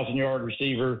only 1,000-yard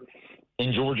receiver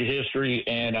in Georgia history.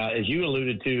 And as you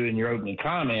alluded to in your opening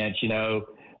comments,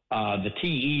 the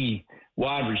TE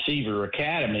wide receiver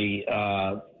academy,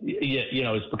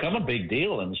 it's become a big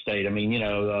deal in the state. I mean,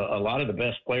 a lot of the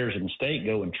best players in the state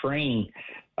go and train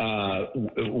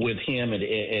with him at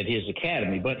his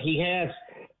academy. But he has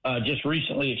just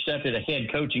recently accepted a head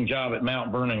coaching job at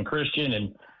Mount Vernon Christian.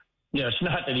 And, it's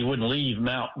not that he wouldn't leave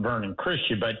Mount Vernon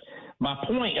Christian, but my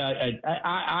point,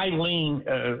 I lean,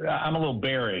 I'm a little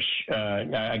bearish,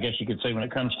 I guess you could say, when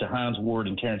it comes to Hines Ward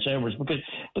and Terrence Edwards,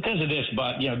 because of this.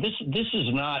 But, this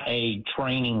is not a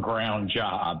training ground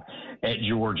job at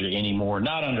Georgia anymore,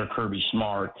 not under Kirby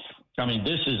Smart. I mean,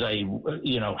 this is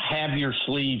have your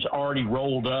sleeves already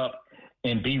rolled up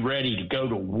and be ready to go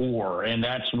to war. And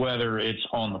that's whether it's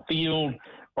on the field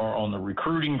or on the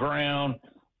recruiting ground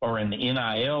or in the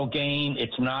NIL game.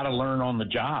 It's not a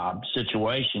learn-on-the-job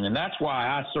situation. And that's why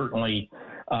I certainly,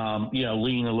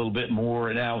 lean a little bit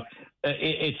more. Now,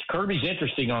 it's Kirby's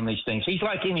interesting on these things. He's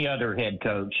like any other head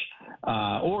coach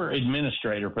or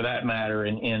administrator, for that matter,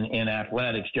 in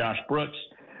athletics. Josh Brooks,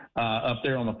 up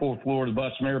there on the fourth floor of the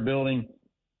Butts-Mehre building,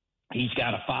 he's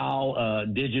got a file,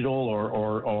 digital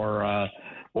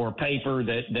or paper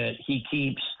that he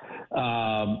keeps,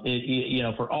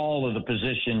 for all of the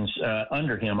positions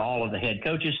under him, all of the head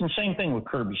coaches. And same thing with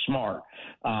Kirby Smart.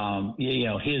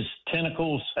 His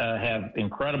tentacles have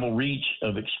incredible reach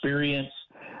of experience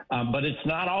But it's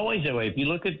not always that way. If you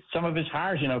look at some of his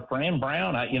hires, Fran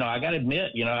Brown, I got to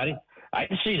admit, I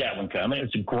didn't see that one coming.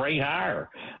 It's a great hire.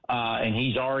 And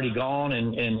he's already gone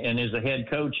and is the head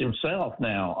coach himself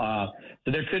now.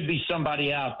 So there could be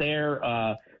somebody out there.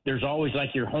 There's always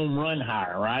like your home run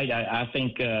hire, right? I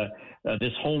think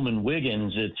this Holman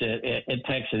Wiggins, it's at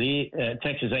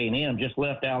Texas A&M, just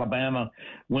left Alabama,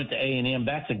 went to A&M.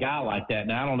 That's a guy like that.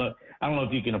 Now, I don't know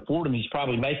if you can afford him. He's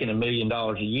probably making $1 million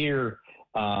a year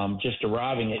just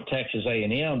arriving at Texas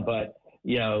A&M, but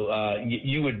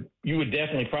you would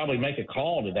definitely probably make a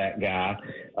call to that guy.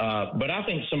 But I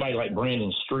think somebody like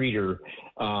Brandon Streeter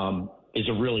is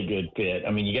a really good fit.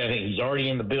 I mean, you got to think he's already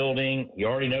in the building. He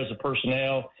already knows the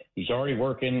personnel. He's already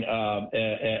working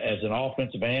as an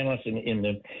offensive analyst,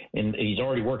 and he's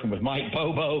already working with Mike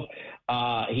Bobo.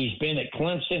 He's been at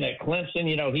Clemson. At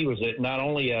Clemson, he was not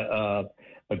only a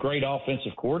great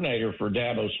offensive coordinator for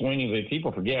Dabo Swinney, but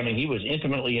people forget, I mean, he was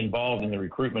intimately involved in the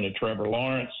recruitment of Trevor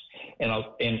Lawrence and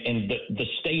the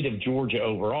state of Georgia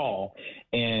overall.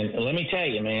 And let me tell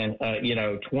you, man,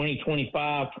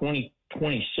 2025,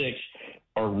 2026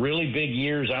 are really big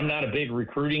years. I'm not a big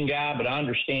recruiting guy, but I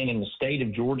understand in the state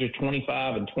of Georgia,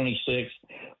 25 and 26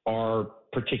 are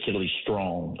particularly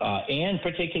strong, and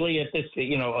particularly at this,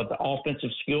 at the offensive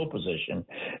skill position.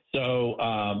 So,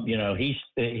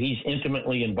 he's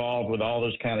intimately involved with all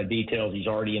those kind of details. He's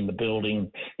already in the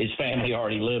building. His family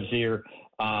already lives here.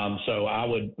 So I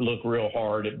would look real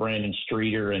hard at Brandon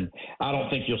Streeter, and I don't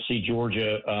think you'll see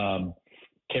Georgia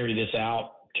carry this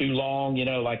out too long.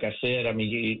 Like I said, I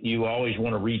mean, you always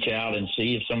want to reach out and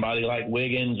see if somebody like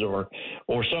Wiggins or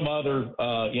some other,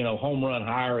 home run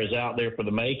hire is out there for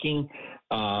the making.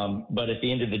 But at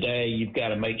the end of the day, you've got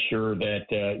to make sure that,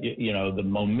 the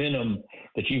momentum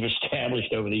that you've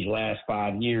established over these last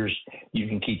 5 years, you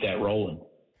can keep that rolling.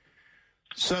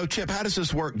 So, Chip, how does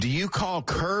this work? Do you call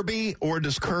Kirby or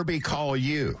does Kirby call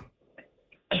you?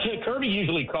 Kirby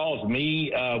usually calls me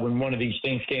when one of these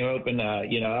things came open.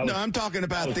 No, I'm talking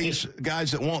about these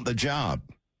guys that want the job.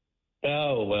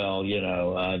 Oh, well,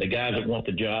 the guys that want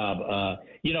the job.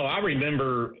 I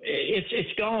remember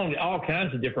it's gone all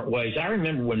kinds of different ways. I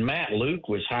remember when Matt Luke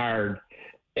was hired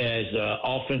as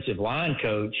offensive line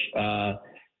coach.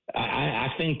 I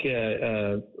think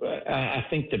the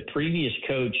previous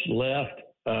coach left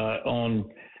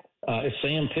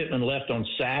Sam Pittman left on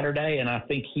Saturday, and I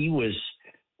think he was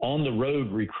on the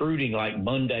road recruiting like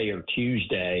Monday or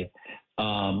Tuesday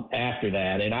after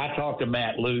that. And I talked to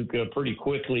Matt Luke pretty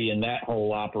quickly in that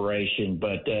whole operation.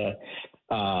 But,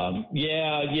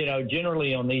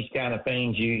 generally on these kind of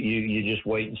things, you just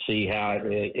wait and see how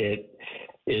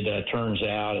it turns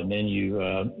out, and then you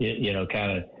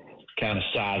kind of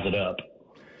size it up.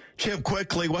 Chip,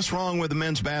 quickly, what's wrong with the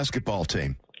men's basketball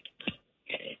team?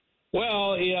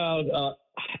 Well,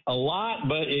 a lot,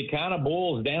 but it kind of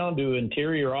boils down to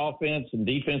interior offense and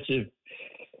defensive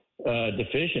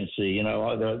deficiency.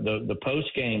 The post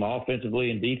game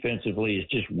offensively and defensively is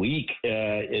just weak,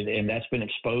 and that's been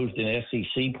exposed in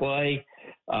SEC play.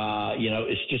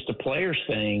 It's just a players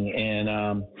thing,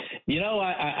 and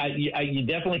you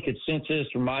definitely could sense this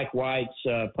from Mike White's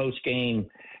post game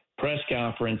press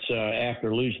conference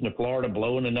after losing to Florida,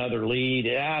 blowing another lead.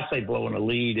 I say blowing a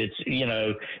lead. It's,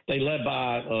 they led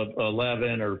by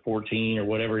 11 or 14 or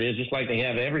whatever it is, just like they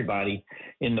have everybody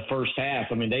in the first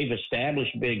half. I mean, they've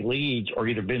established big leads or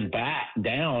either been back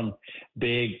down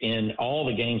big in all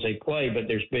the games they play, but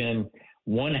there's been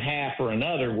one half or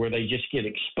another where they just get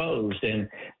exposed. And,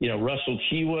 Russell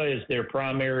Chewa is their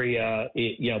primary,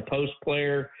 post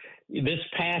player. This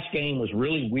past game was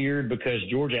really weird because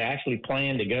Georgia actually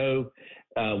planned to go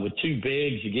with two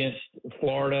bigs against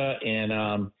Florida, and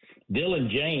Dylan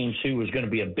James, who was going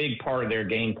to be a big part of their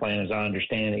game plan, as I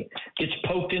understand it, gets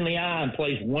poked in the eye and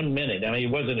plays 1 minute. I mean,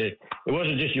 it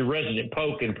wasn't just your resident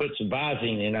poke and put some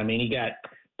Visine in. I mean, he got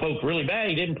poked really bad.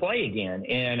 He didn't play again,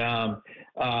 and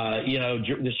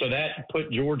so that put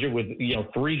Georgia with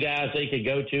three guys they could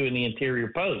go to in the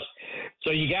interior post.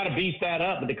 So you got to beef that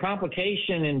up. But the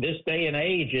complication in this day and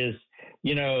age is,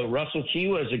 Russell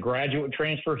Chewa is a graduate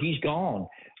transfer. He's gone.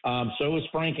 So is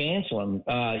Frank Anselm.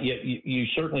 You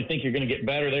certainly think you're going to get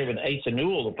better there with Asa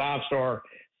Newell, the five-star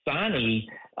signee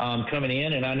coming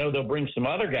in. And I know they'll bring some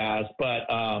other guys. But,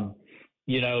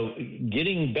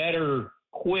 getting better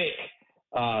quick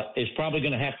is probably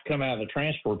going to have to come out of the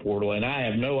transfer portal. And I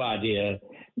have no idea,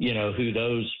 who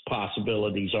those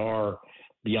possibilities are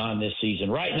beyond this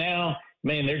season. Right now,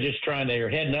 man, they're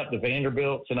heading up to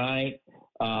Vanderbilt tonight.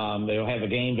 They'll have a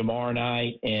game tomorrow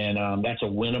night, and that's a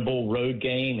winnable road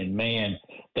game. And, man,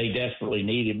 they desperately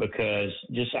need it because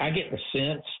I get the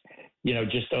sense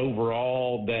just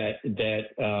overall that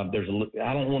there's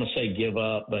I don't want to say give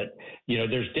up, but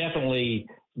there's definitely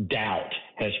doubt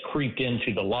has creeped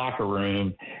into the locker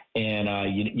room,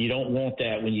 and you don't want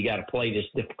that when you got to play this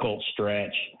difficult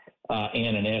stretch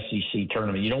and an SEC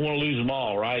tournament. You don't want to lose them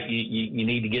all, right? You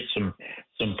need to get some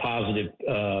positive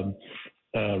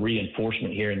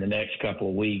reinforcement here in the next couple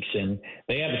of weeks, and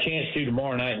they have a chance to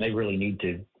tomorrow night, and they really need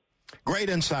to. Great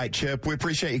insight, Chip. We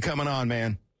appreciate you coming on,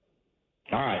 man.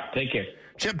 All right, take care.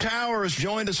 Chip Towers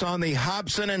joined us on the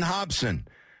Hobson and Hobson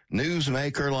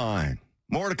Newsmaker line.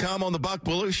 More to come on the Buck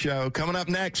Belue Show coming up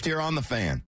next here on The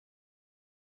Fan.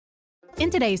 In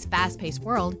today's fast-paced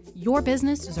world, your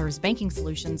business deserves banking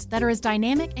solutions that are as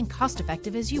dynamic and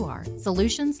cost-effective as you are.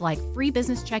 Solutions like free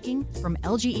business checking from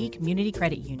LGE Community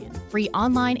Credit Union, free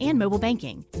online and mobile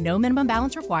banking, no minimum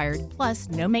balance required, plus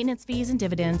no maintenance fees and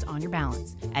dividends on your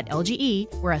balance. At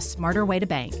LGE, we're a smarter way to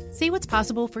bank. See what's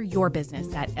possible for your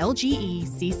business at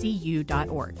lgeccu.org.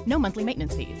 No monthly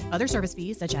maintenance fees. Other service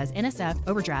fees such as NSF,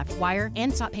 overdraft, wire,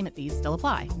 and stop payment fees still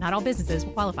apply. Not all businesses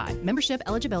will qualify. Membership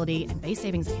eligibility and base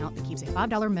savings account that keeps a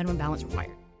 $5 minimum balance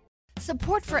required.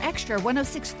 Support for Extra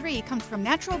 106.3 comes from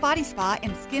Natural Body Spa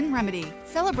and Skin Remedy,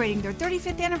 celebrating their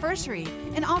 35th anniversary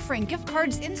and offering gift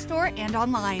cards in-store and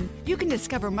online. You can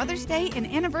discover Mother's Day and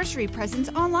anniversary presents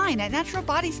online at Natural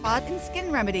Body Spa and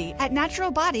Skin Remedy at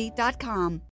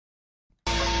naturalbody.com.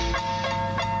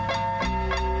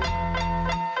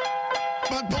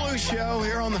 Buck Belue Show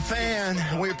here on The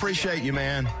Fan. We appreciate you,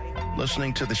 man,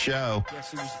 listening to the show.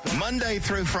 Monday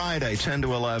through Friday, 10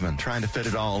 to 11, trying to fit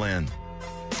it all in.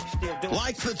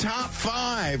 Like the top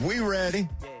 5, we ready?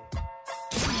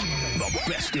 The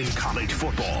best in college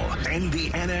football and the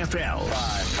NFL.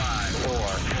 5, 4,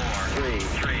 3,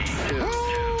 2,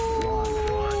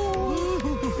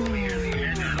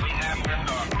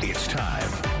 1. It's time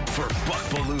for Buck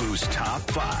Belue's Top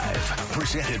 5.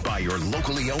 Presented by your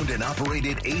locally owned and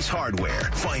operated Ace Hardware.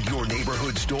 Find your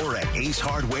neighborhood store at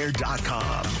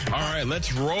acehardware.com. All right,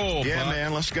 let's roll. Yeah, Buck.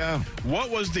 man, let's go. What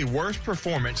was the worst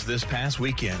performance this past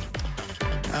weekend?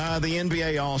 The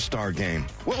NBA All-Star Game.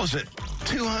 What was it?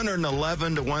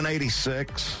 211 to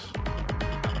 186.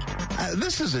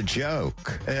 This is a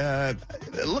joke. It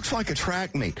looks like a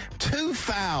track meet. 2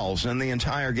 fouls in the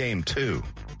entire game, 2.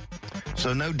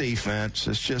 So no defense.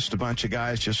 It's just a bunch of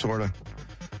guys just sort of,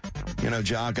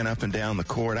 jogging up and down the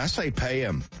court. I say pay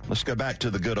them. Let's go back to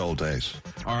the good old days.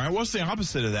 All right, what's the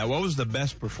opposite of that? What was the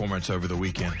best performance over the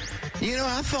weekend?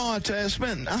 I thought I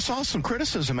saw some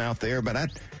criticism out there, but I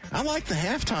like the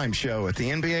halftime show at the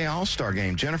NBA All-Star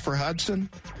Game. Jennifer Hudson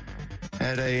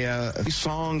had a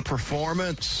 3-song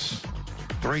performance,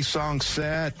 3-song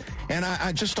set, and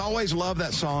I just always love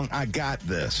that song, I Got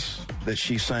This, that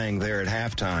she sang there at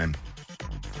halftime.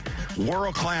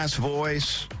 World-class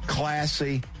voice,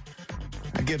 classy.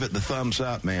 I give it the thumbs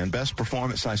up, man. Best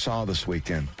performance I saw this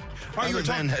weekend. Other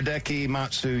than Hideki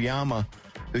Matsuyama,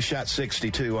 who shot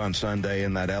 62 on Sunday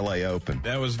in that L.A. Open.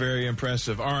 That was very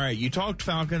impressive. All right, you talked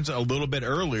Falcons a little bit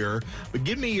earlier, but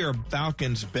give me your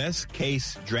Falcons'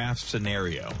 best-case draft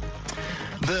scenario.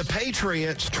 The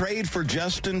Patriots trade for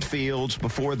Justin Fields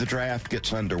before the draft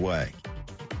gets underway.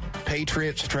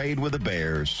 Patriots trade with the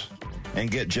Bears and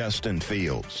get Justin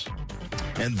Fields.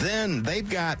 And then they've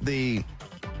got the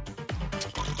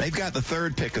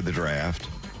 3rd pick of the draft,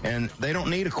 and they don't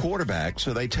need a quarterback,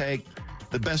 so they take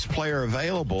the best player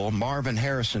available, Marvin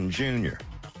Harrison Jr.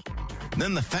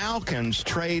 Then the Falcons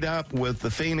trade up with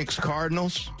the Phoenix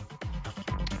Cardinals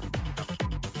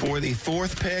for the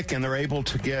 4th pick, and they're able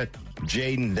to get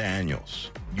Jaden Daniels.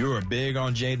 You're big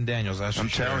on Jaden Daniels, that's for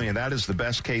sure. I'm telling you, that is the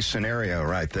best case scenario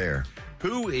right there.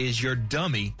 Who is your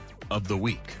dummy of the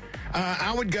week?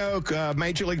 I would go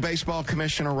Major League Baseball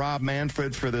Commissioner Rob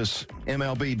Manfred for this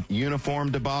MLB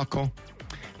uniform debacle.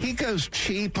 He goes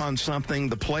cheap on something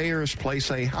the players place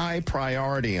a high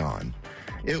priority on.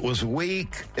 It was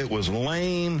weak. It was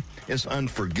lame. It's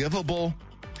unforgivable.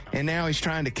 And now he's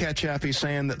trying to catch up. He's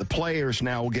saying that the players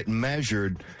now will get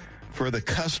measured for the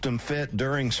custom fit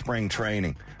during spring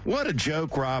training. What a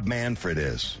joke Rob Manfred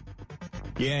is.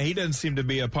 Yeah, he doesn't seem to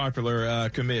be a popular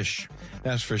commish.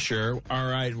 That's for sure. All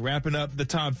right, wrapping up the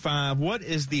top 5. What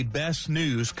is the best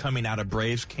news coming out of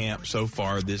Braves camp so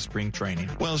far this spring training?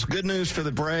 Well, it's good news for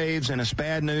the Braves, and it's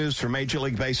bad news for Major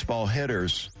League Baseball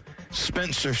hitters.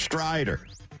 Spencer Strider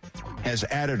has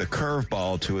added a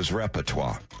curveball to his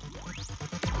repertoire.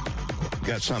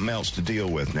 Got something else to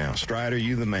deal with now. Strider,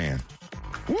 you the man.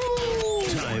 Woo!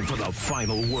 Time for the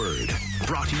final word.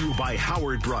 Brought to you by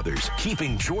Howard Brothers,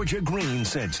 keeping Georgia green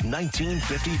since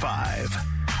 1955.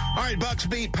 All right, Bucks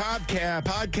Beat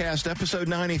podcast, episode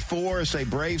 94 is a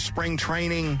Brave spring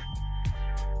training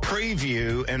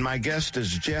preview, and my guest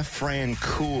is Jeff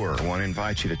Francoeur. I want to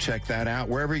invite you to check that out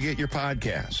wherever you get your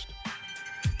podcast.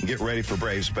 Get ready for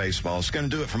Braves baseball. It's going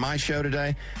to do it for my show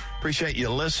today. Appreciate you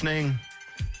listening.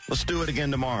 Let's do it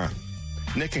again tomorrow.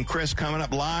 Nick and Chris coming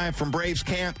up live from Braves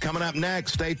camp. Coming up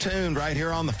next. Stay tuned right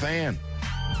here on The Fan.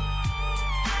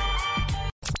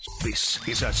 This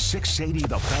is a 680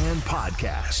 The Fan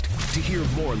podcast. To hear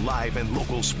more live and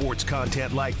local sports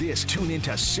content like this, tune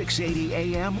into 680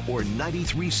 AM or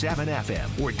 93.7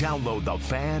 FM or download the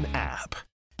Fan app.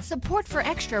 Support for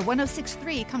Extra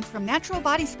 106.3 comes from Natural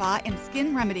Body Spa and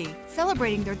Skin Remedy,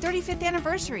 celebrating their 35th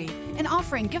anniversary and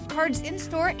offering gift cards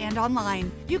in-store and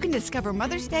online. You can discover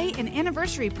Mother's Day and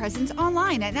anniversary presents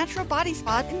online at Natural Body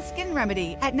Spa and Skin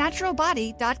Remedy at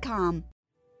naturalbody.com.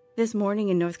 This morning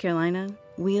in North Carolina,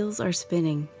 wheels are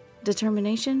spinning.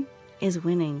 Determination is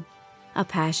winning. A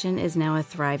passion is now a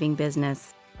thriving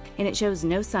business, and it shows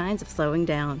no signs of slowing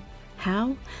down.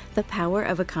 How? The power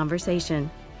of a conversation.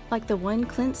 Like the one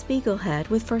Clint Spiegel had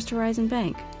with First Horizon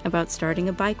Bank about starting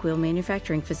a bike wheel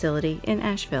manufacturing facility in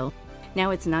Asheville.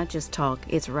 Now it's not just talk,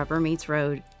 it's rubber meets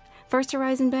road. First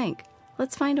Horizon Bank.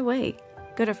 Let's find a way.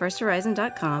 Go to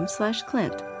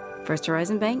firsthorizon.com/Clint. First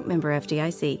Horizon Bank, member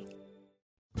FDIC.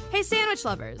 Hey sandwich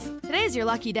lovers, today's your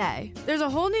lucky day. There's a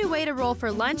whole new way to roll for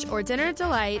lunch or dinner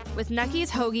delight with Nucky's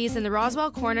Hoagies in the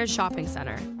Roswell Corners Shopping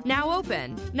Center. Now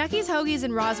open. Nucky's Hoagies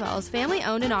in Roswell is family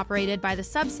owned and operated by the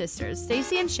Sub-Sisters,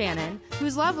 Stacy and Shannon,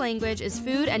 whose love language is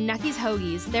food and Nucky's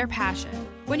Hoagies, their passion.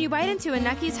 When you bite into a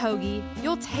Nucky's Hoagie,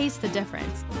 you'll taste the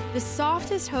difference. The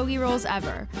softest hoagie rolls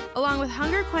ever, along with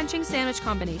hunger-quenching sandwich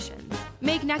combinations.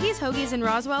 Make Nucky's Hoagies in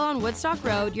Roswell on Woodstock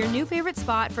Road your new favorite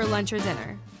spot for lunch or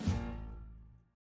dinner.